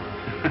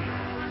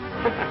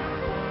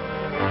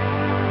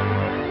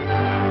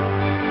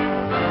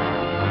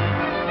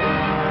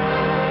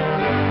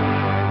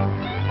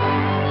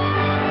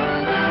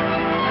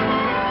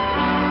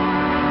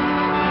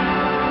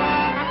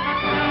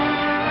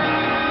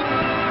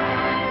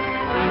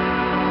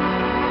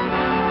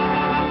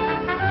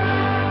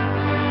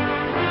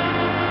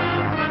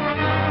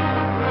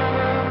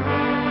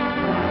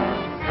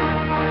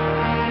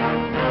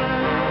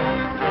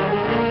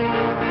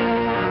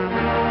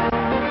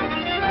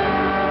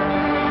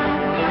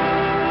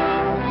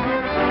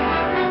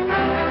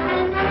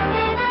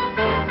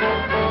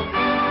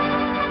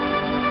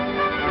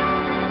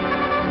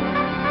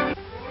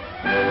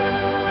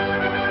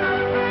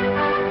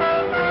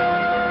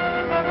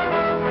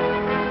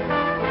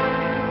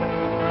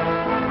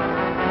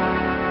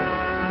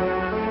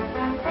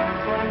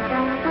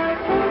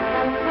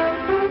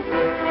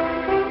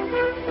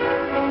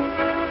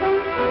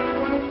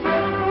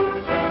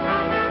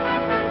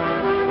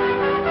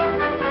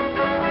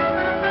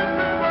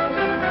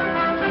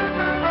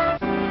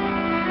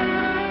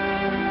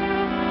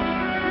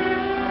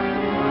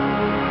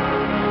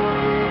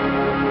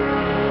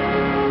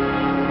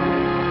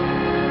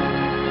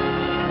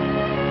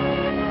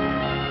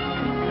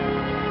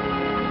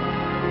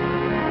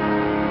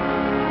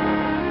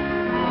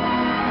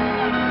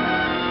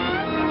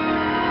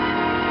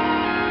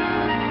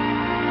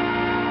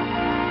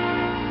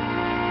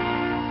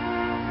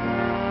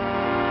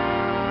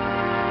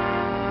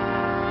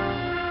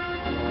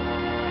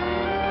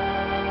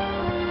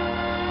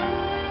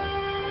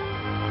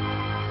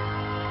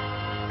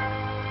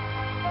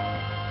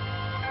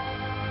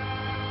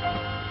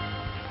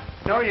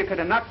 No, you could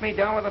have knocked me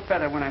down with a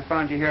feather when I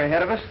found you here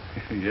ahead of us.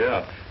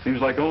 Yeah,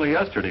 seems like only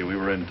yesterday we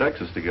were in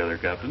Texas together,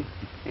 Captain.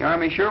 The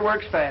Army sure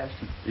works fast.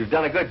 You've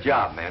done a good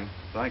job, man.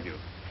 Thank you.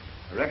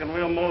 I reckon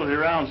we'll mosey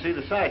around and see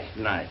the sights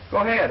tonight. Go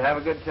ahead, have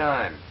a good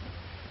time.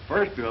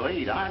 First we'll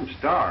eat. I'm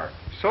starved.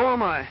 So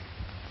am I.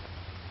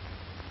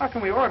 How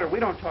can we order? We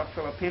don't talk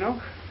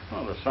Filipino.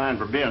 Well, the sign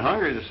for being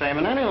hungry is the same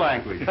in any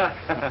language.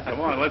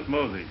 Come on, let's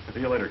mosey. See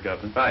you later,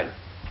 Captain. Right.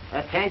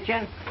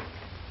 Attention.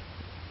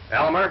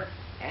 Elmer?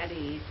 At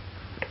ease.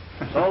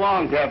 So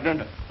long,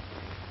 Captain.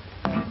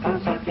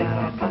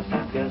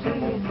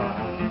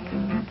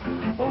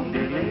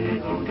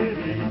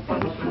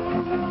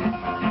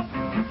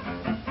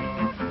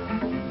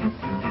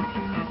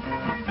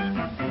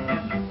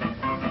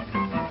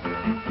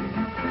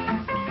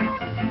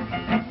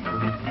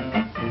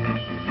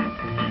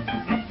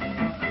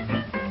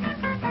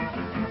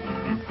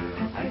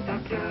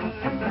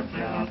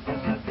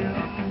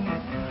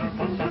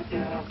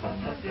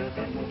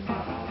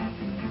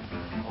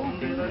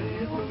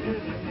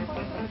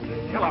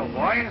 Hello,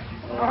 boys.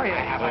 Oh, you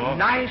have a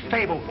nice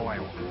table for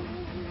you.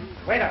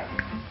 Waiter.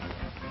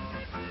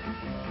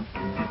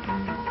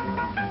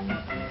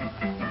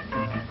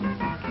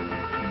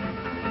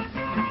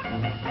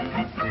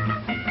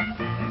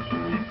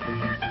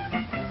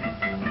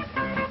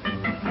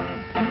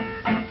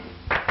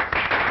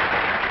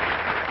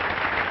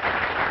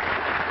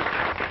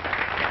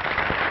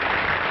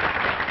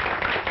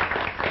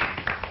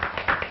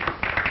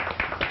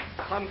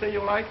 Something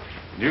you like?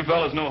 You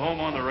fellas know Home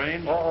on the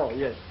Range? Oh,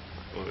 yes.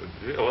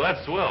 Well,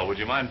 that's swell. Would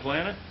you mind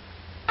playing it?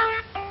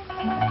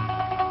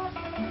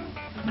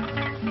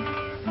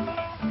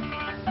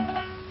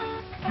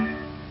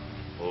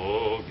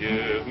 Oh,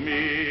 give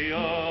me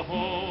a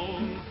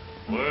home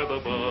where the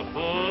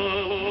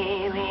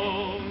buffalo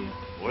roam,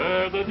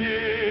 where the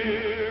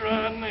deer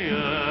and the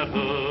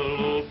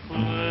antelope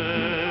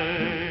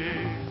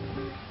play,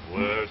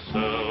 where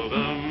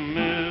seldom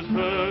is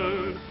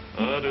heard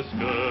a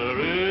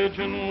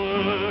discouraging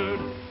word,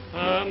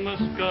 and the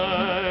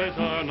skies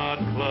are not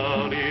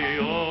cloudy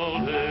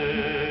all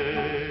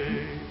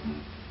day.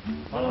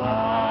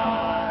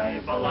 Balay,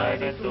 balay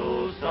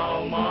dito sa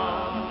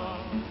uma,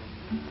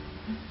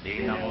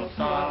 di na mo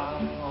sa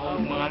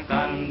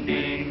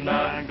matanding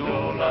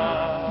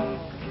nagdula.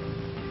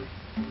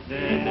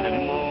 Di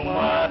mo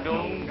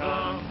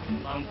madunggang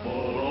ang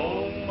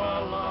purong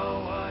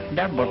malaway.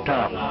 Double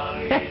top.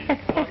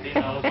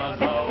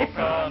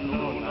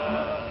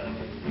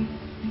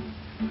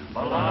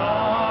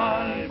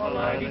 Balay,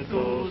 balay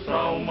dito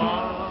sa uma,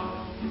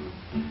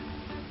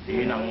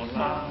 di na mo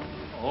sa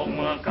o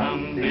mga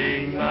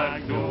kambing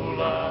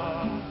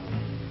nagdula.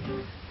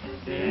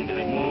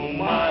 Hindi mo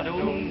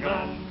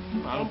madunggan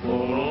ang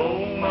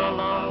purong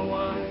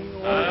malaway,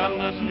 and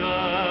the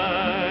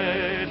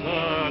skies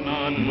are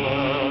not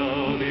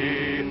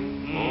cloudy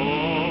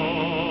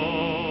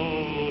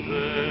all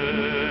day.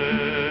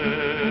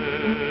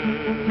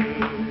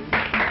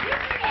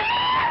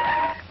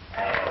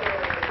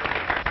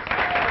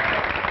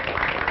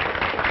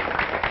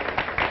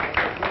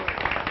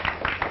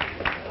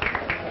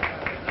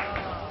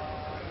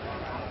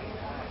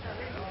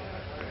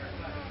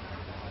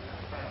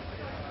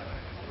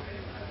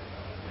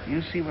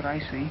 You see what I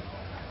see?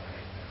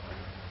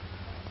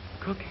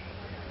 Cookie.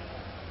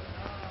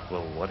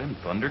 Well, what in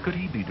thunder could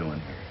he be doing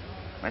here?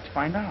 Let's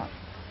find out.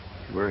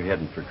 We're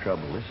heading for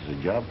trouble. This is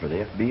a job for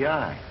the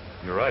FBI.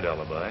 You're right,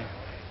 Alibi.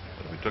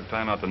 But if we took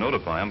time out to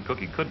notify him,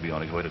 Cookie could be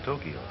on his way to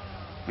Tokyo.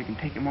 We can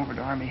take him over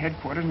to Army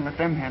headquarters and let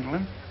them handle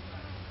him.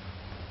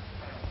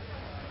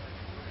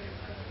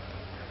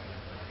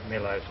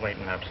 Miller's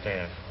waiting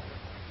upstairs.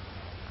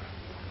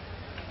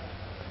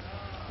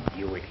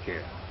 You wait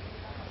here.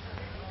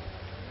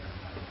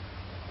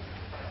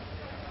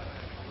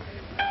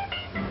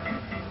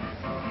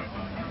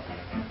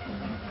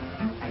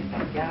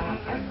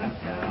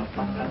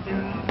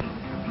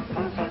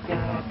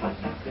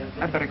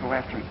 I'd better go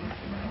after him.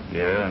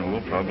 Yeah, and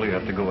we'll probably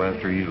have to go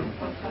after you.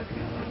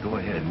 Go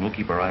ahead, and we'll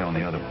keep our eye on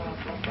the other one.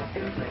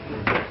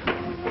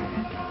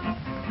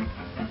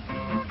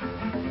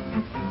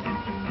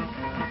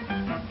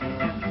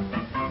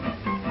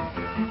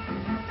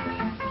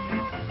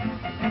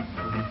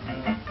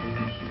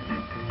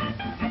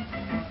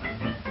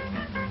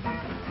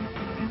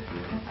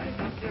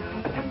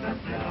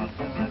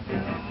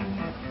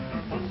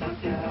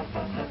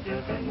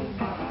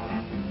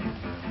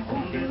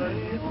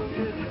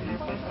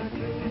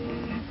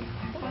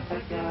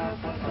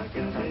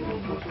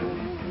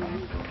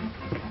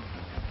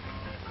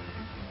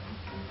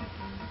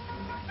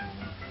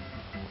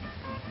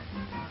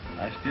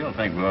 I still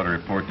think we ought to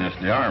report this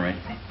to the Army.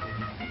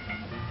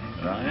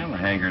 But I am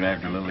hankering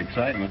after a little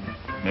excitement.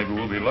 Maybe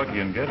we'll be lucky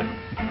and get it.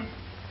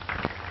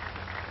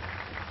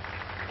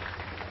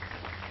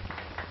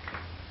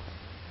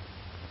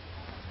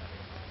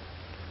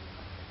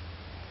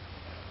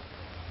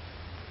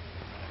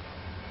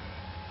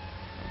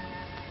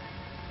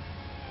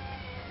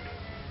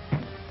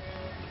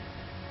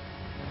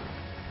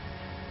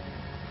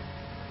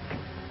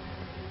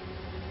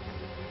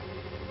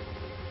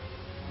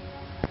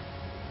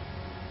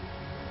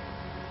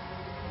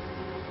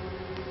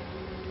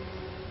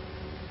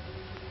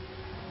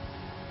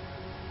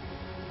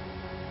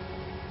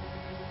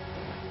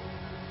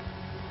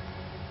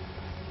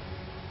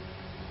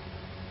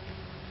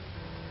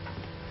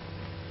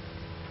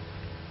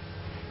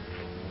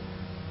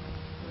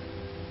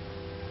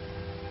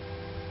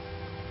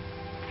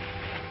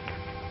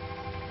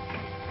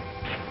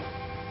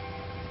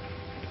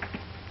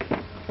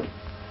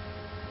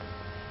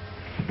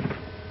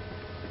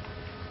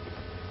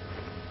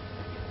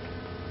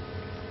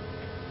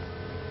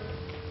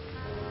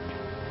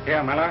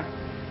 Here, Miller.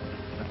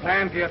 The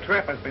plan for your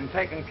trip has been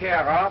taken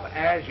care of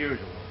as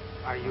usual.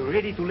 Are you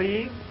ready to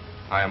leave?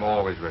 I am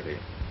always ready.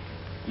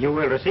 You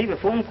will receive a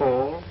phone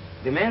call.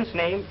 The man's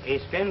name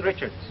is Ken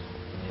Richards.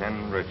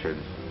 Ken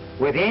Richards.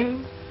 With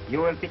him, you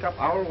will pick up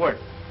our work.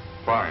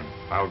 Fine.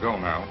 I'll go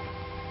now.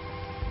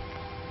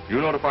 You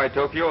notify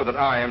Tokyo that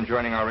I am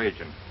joining our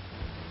agent.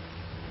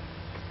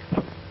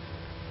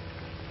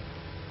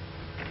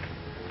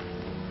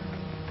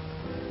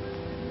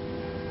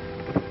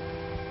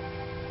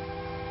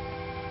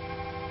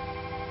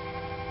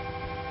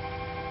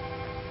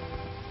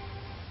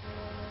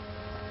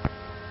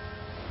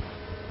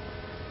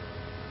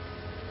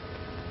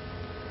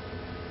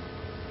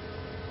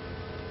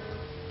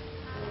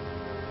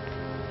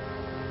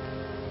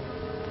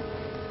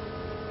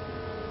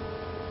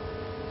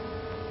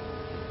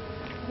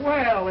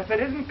 Well, if it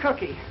isn't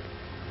Cookie.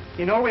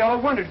 You know, we all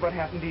wondered what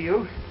happened to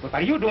you. What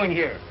are you doing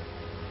here?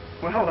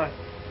 Well,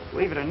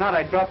 believe it or not,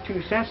 I dropped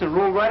 2 cents and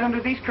rolled right under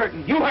these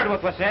curtains. You heard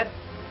what was said.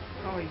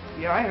 Oh,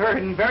 yeah, I heard,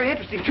 and very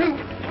interesting, too.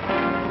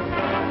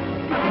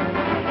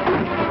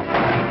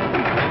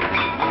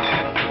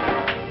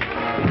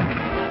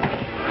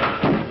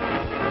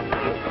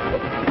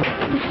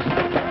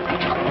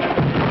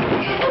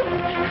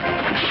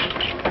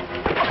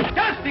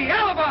 Dusty,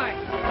 alibi!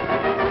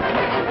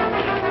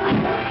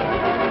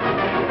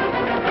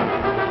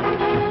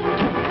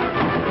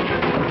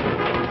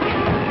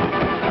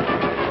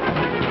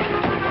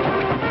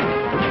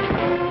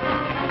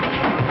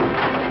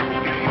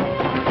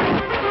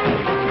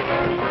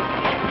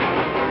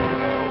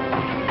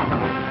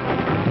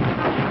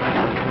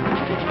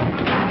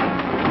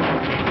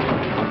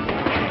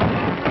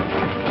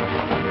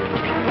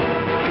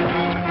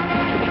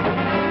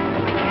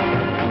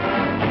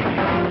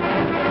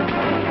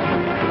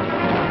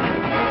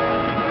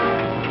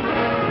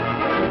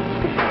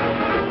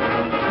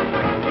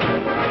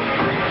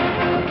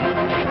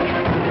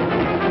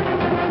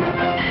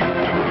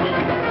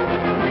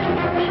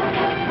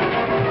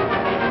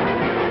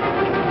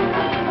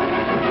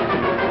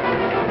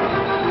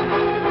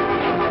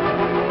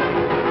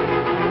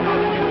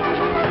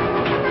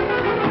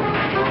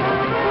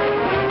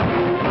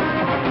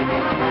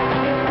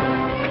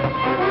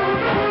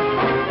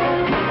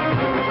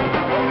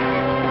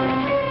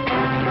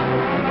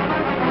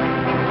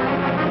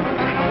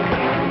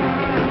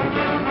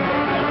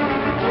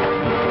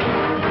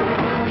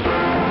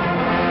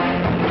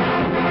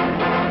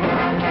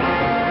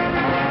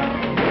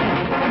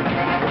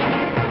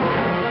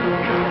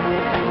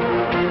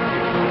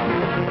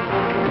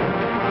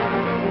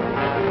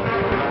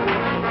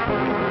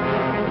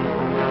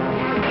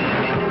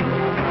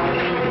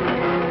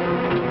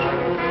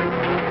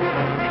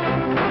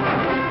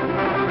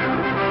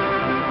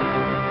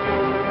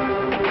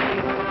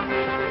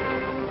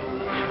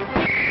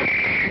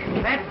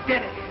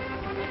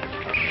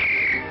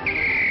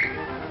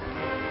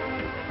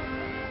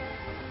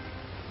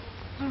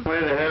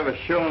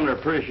 Showing their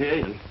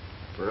appreciation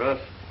for us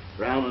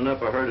rounding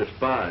up a herd of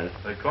spies.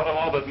 They caught them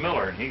all but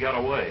Miller, and he got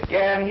away.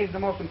 Yeah, and he's the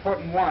most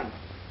important one.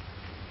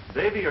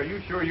 Davy, are you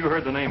sure you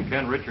heard the name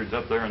Ken Richards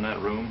up there in that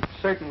room?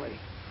 Certainly.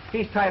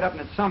 He's tied up in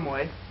it some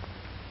way.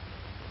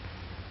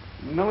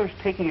 Miller's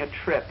taking a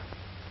trip.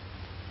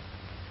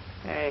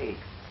 Hey.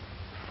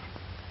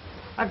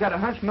 I've got a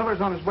hunch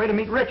Miller's on his way to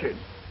meet Richards.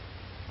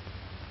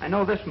 I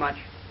know this much.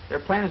 Their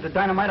plan is to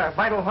dynamite our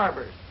vital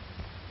harbors.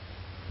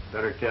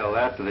 Better tell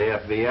that to the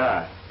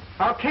FBI.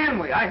 How can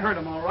we? I heard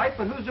him all right,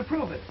 but who's to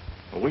prove it?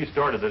 Well, we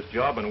started this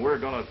job, and we're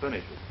going to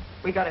finish it.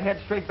 We got to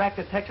head straight back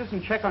to Texas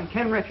and check on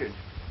Ken Richards.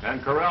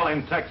 And corral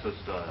him Texas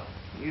style.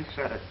 You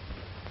said it.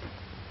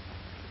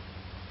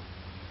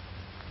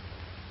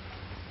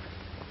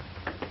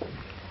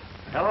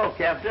 Hello,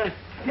 Captain.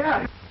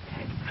 Yeah.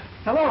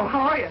 Hello,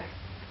 how are you?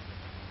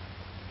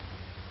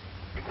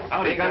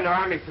 Being under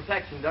Army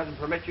protection doesn't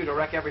permit you to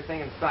wreck everything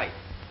in sight.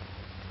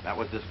 That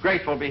was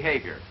disgraceful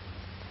behavior.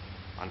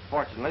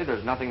 Unfortunately,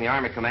 there's nothing the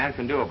Army Command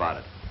can do about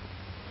it.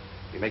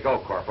 You may go,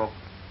 Corporal.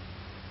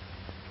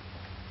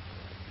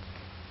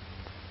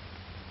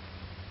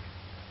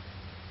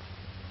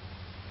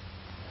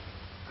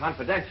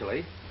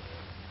 Confidentially,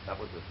 that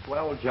was a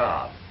swell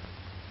job.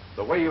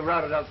 The way you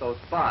routed out those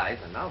spies,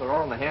 and now they're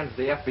all in the hands of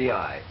the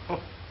FBI.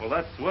 Oh, well,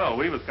 that's swell.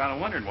 We was kind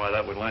of wondering why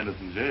that would land us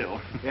in jail.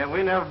 Yeah,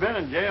 we never been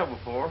in jail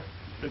before.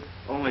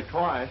 Only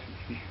twice.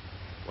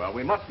 Well,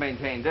 we must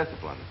maintain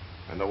discipline.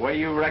 And the way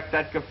you wrecked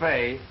that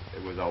café,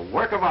 it was a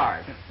work of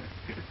art.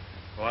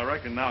 Well, I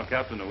reckon now,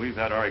 Captain, that we've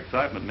had our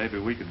excitement, maybe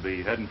we could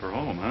be heading for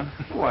home, huh?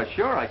 Well,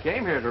 sure, I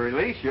came here to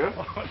release you.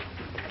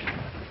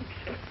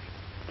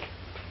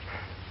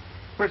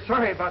 We're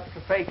sorry about the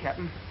cafe,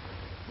 Captain.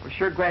 We're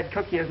sure glad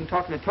Cookie isn't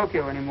talking to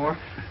Tokyo anymore.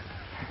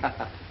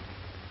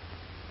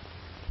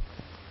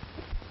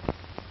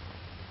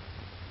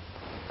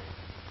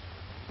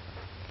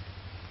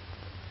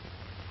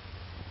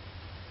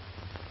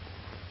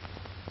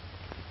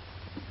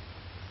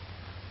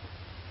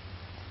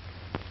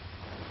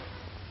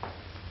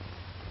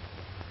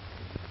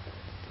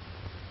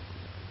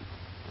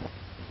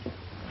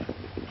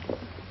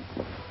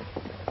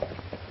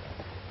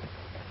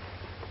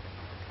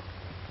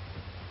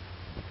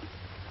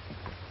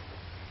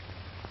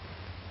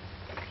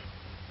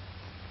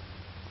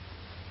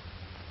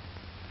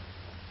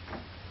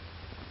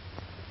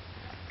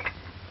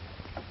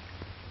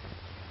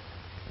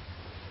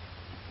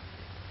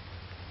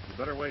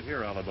 Better wait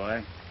here,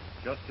 Alibi,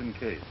 just in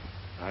case.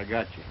 I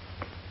got you.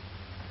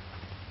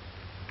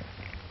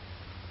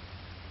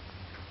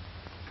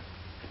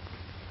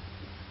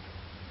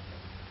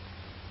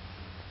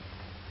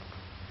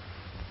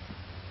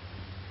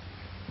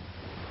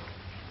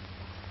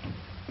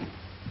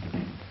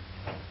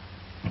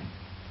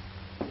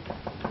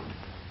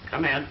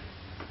 Come in.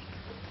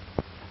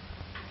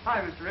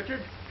 Hi, Mr.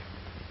 Richards.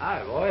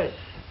 Hi, boys.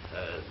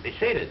 Be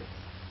seated.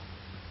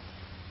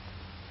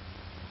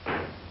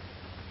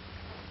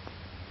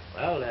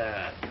 Well,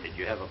 did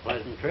you have a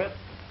pleasant trip?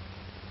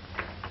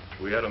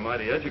 We had a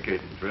mighty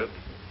educating trip.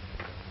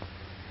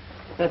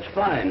 That's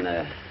fine.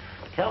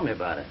 Tell me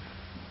about it.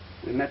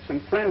 We met some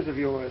friends of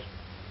yours.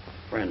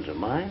 Friends of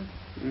mine?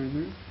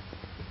 Mm-hmm.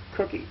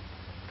 Cookie.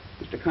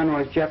 Mr.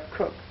 Conroy's Jap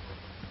cook.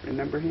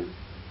 Remember him?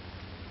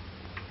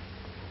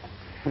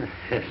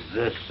 Is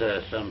this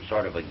some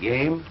sort of a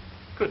game?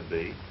 Could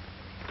be.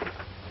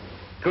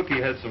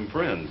 Cookie had some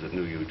friends that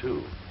knew you,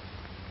 too.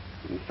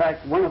 In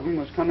fact, one of them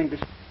was coming to...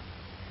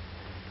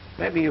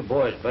 Maybe you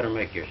boys better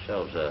make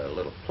yourselves a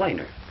little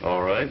plainer.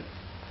 All right,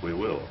 we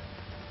will.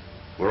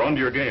 We're on to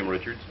your game,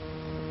 Richards,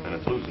 and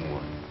it's losing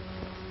one.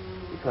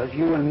 Because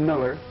you and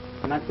Miller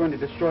are not going to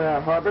destroy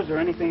our harbors or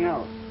anything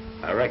else.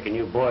 I reckon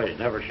you boys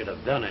never should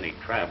have done any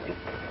traveling.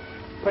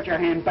 Put your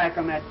hand back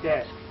on that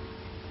desk.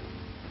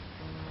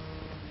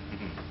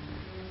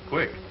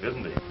 Quick,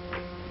 isn't he?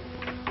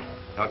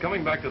 Now,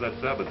 coming back to that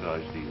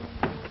sabotage deal.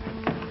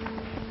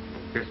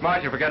 If you're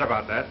smart, you forget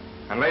about that.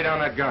 And lay down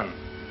that gun.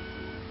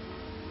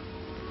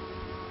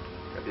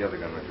 Get the other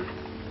gun, Richard.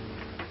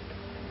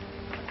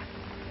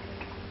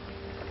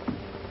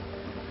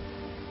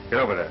 Get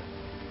over there.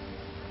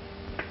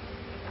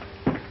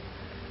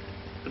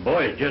 The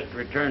boys just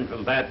returned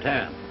from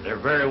Batan. They're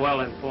very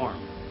well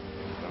informed.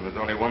 And there's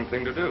only one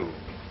thing to do.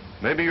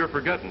 Maybe you're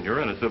forgetting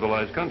you're in a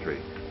civilized country.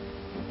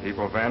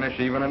 People vanish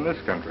even in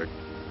this country.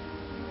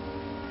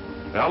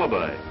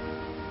 Alibi.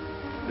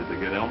 Did they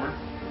get Elmer?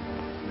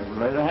 Never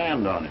laid a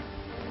hand on him.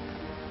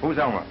 Who's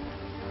Elmer?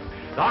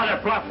 Oh,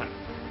 they're bluffing.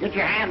 Get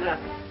your hands up.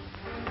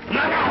 Look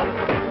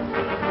out!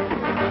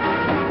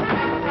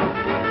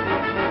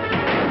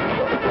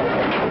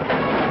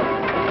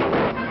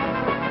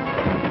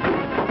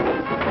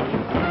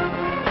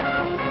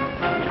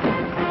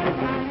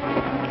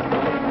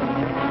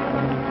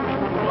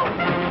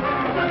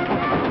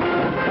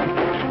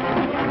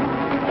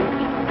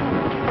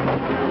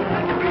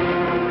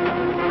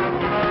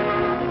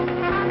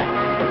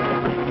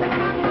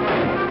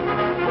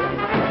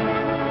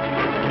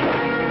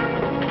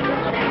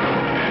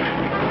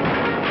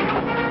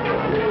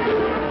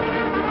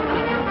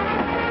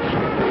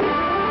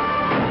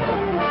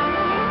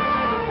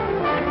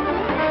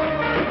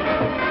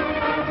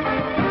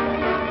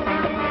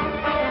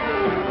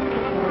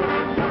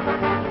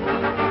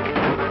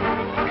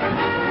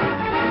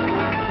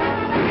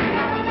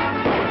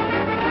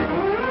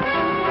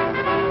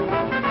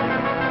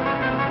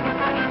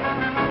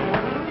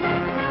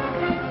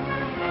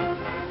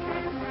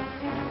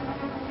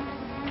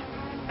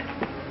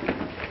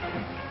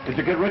 Did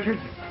you get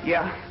Richards?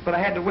 Yeah, but I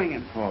had to wing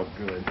him. Oh,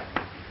 good.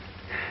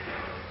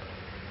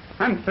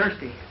 I'm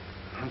thirsty.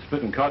 I'm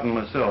spitting cotton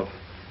myself.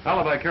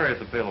 Alibi, carry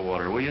us a pail of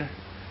water, will you?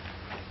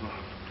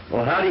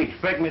 Well, how do you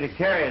expect me to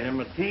carry it in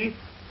my teeth?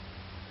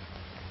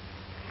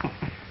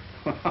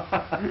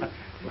 Well,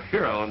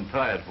 here, I'll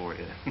untie it for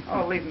you.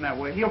 Oh, leave him that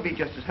way. He'll be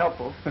just as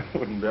helpful.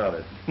 Wouldn't doubt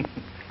it.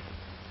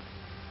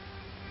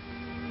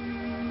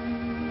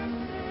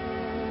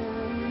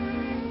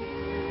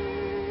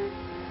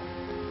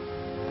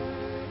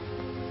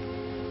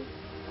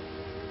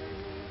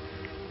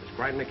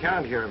 Quite an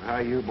account here of how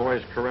you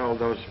boys corralled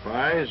those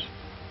spies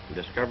and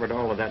discovered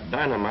all of that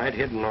dynamite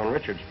hidden on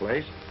Richard's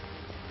place.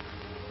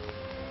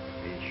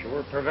 He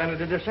sure prevented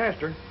a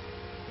disaster.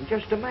 And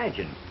just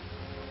imagine,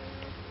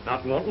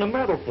 not wanting a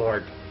medal for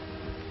it.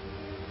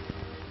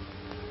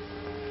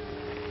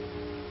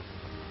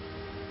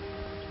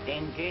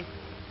 Stingy?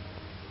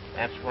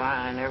 That's why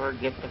I never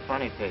get the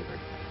funny paper.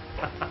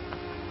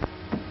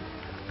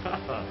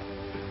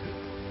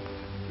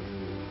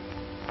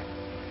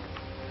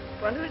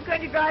 Well, who's going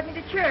to drive me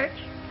to church?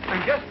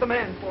 I'm just the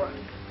man for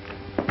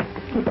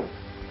it.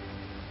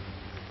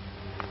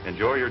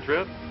 Enjoy your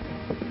trip?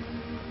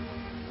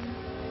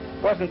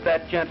 Wasn't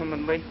that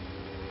gentlemanly?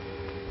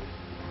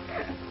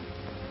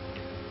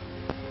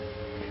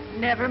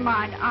 Never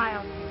mind,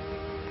 I'll...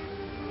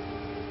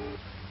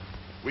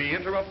 We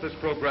interrupt this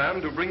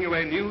program to bring you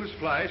a news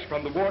flash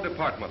from the War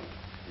Department,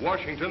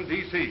 Washington,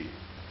 D.C.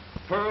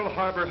 Pearl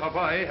Harbor,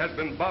 Hawaii has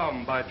been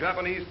bombed by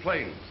Japanese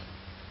planes.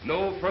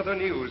 No further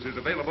news is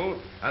available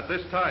at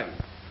this time,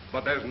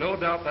 but there's no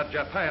doubt that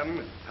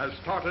Japan has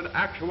started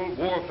actual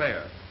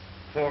warfare.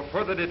 For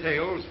further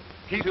details,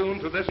 keep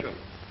tuned to this show.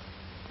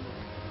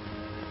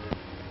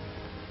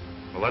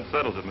 Well, that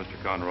settles it,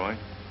 Mr. Conroy.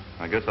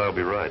 I guess I'll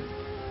be right.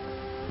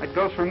 That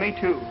goes for me,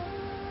 too.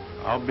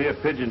 I'll be a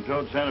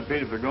pigeon-toed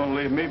centipede if they're going to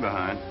leave me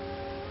behind.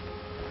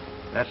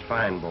 That's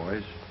fine,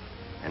 boys.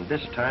 And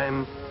this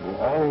time, we'll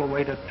all the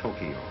way to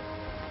Tokyo.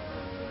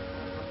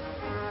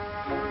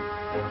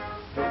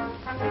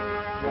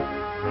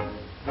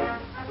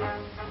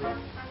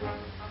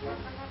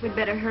 We'd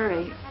better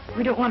hurry.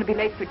 We don't want to be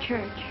late for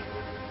church.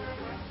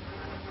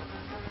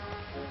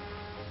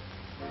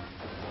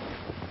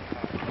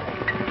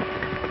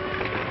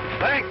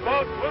 Thanks,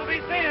 folks. We'll be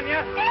seeing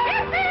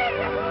you.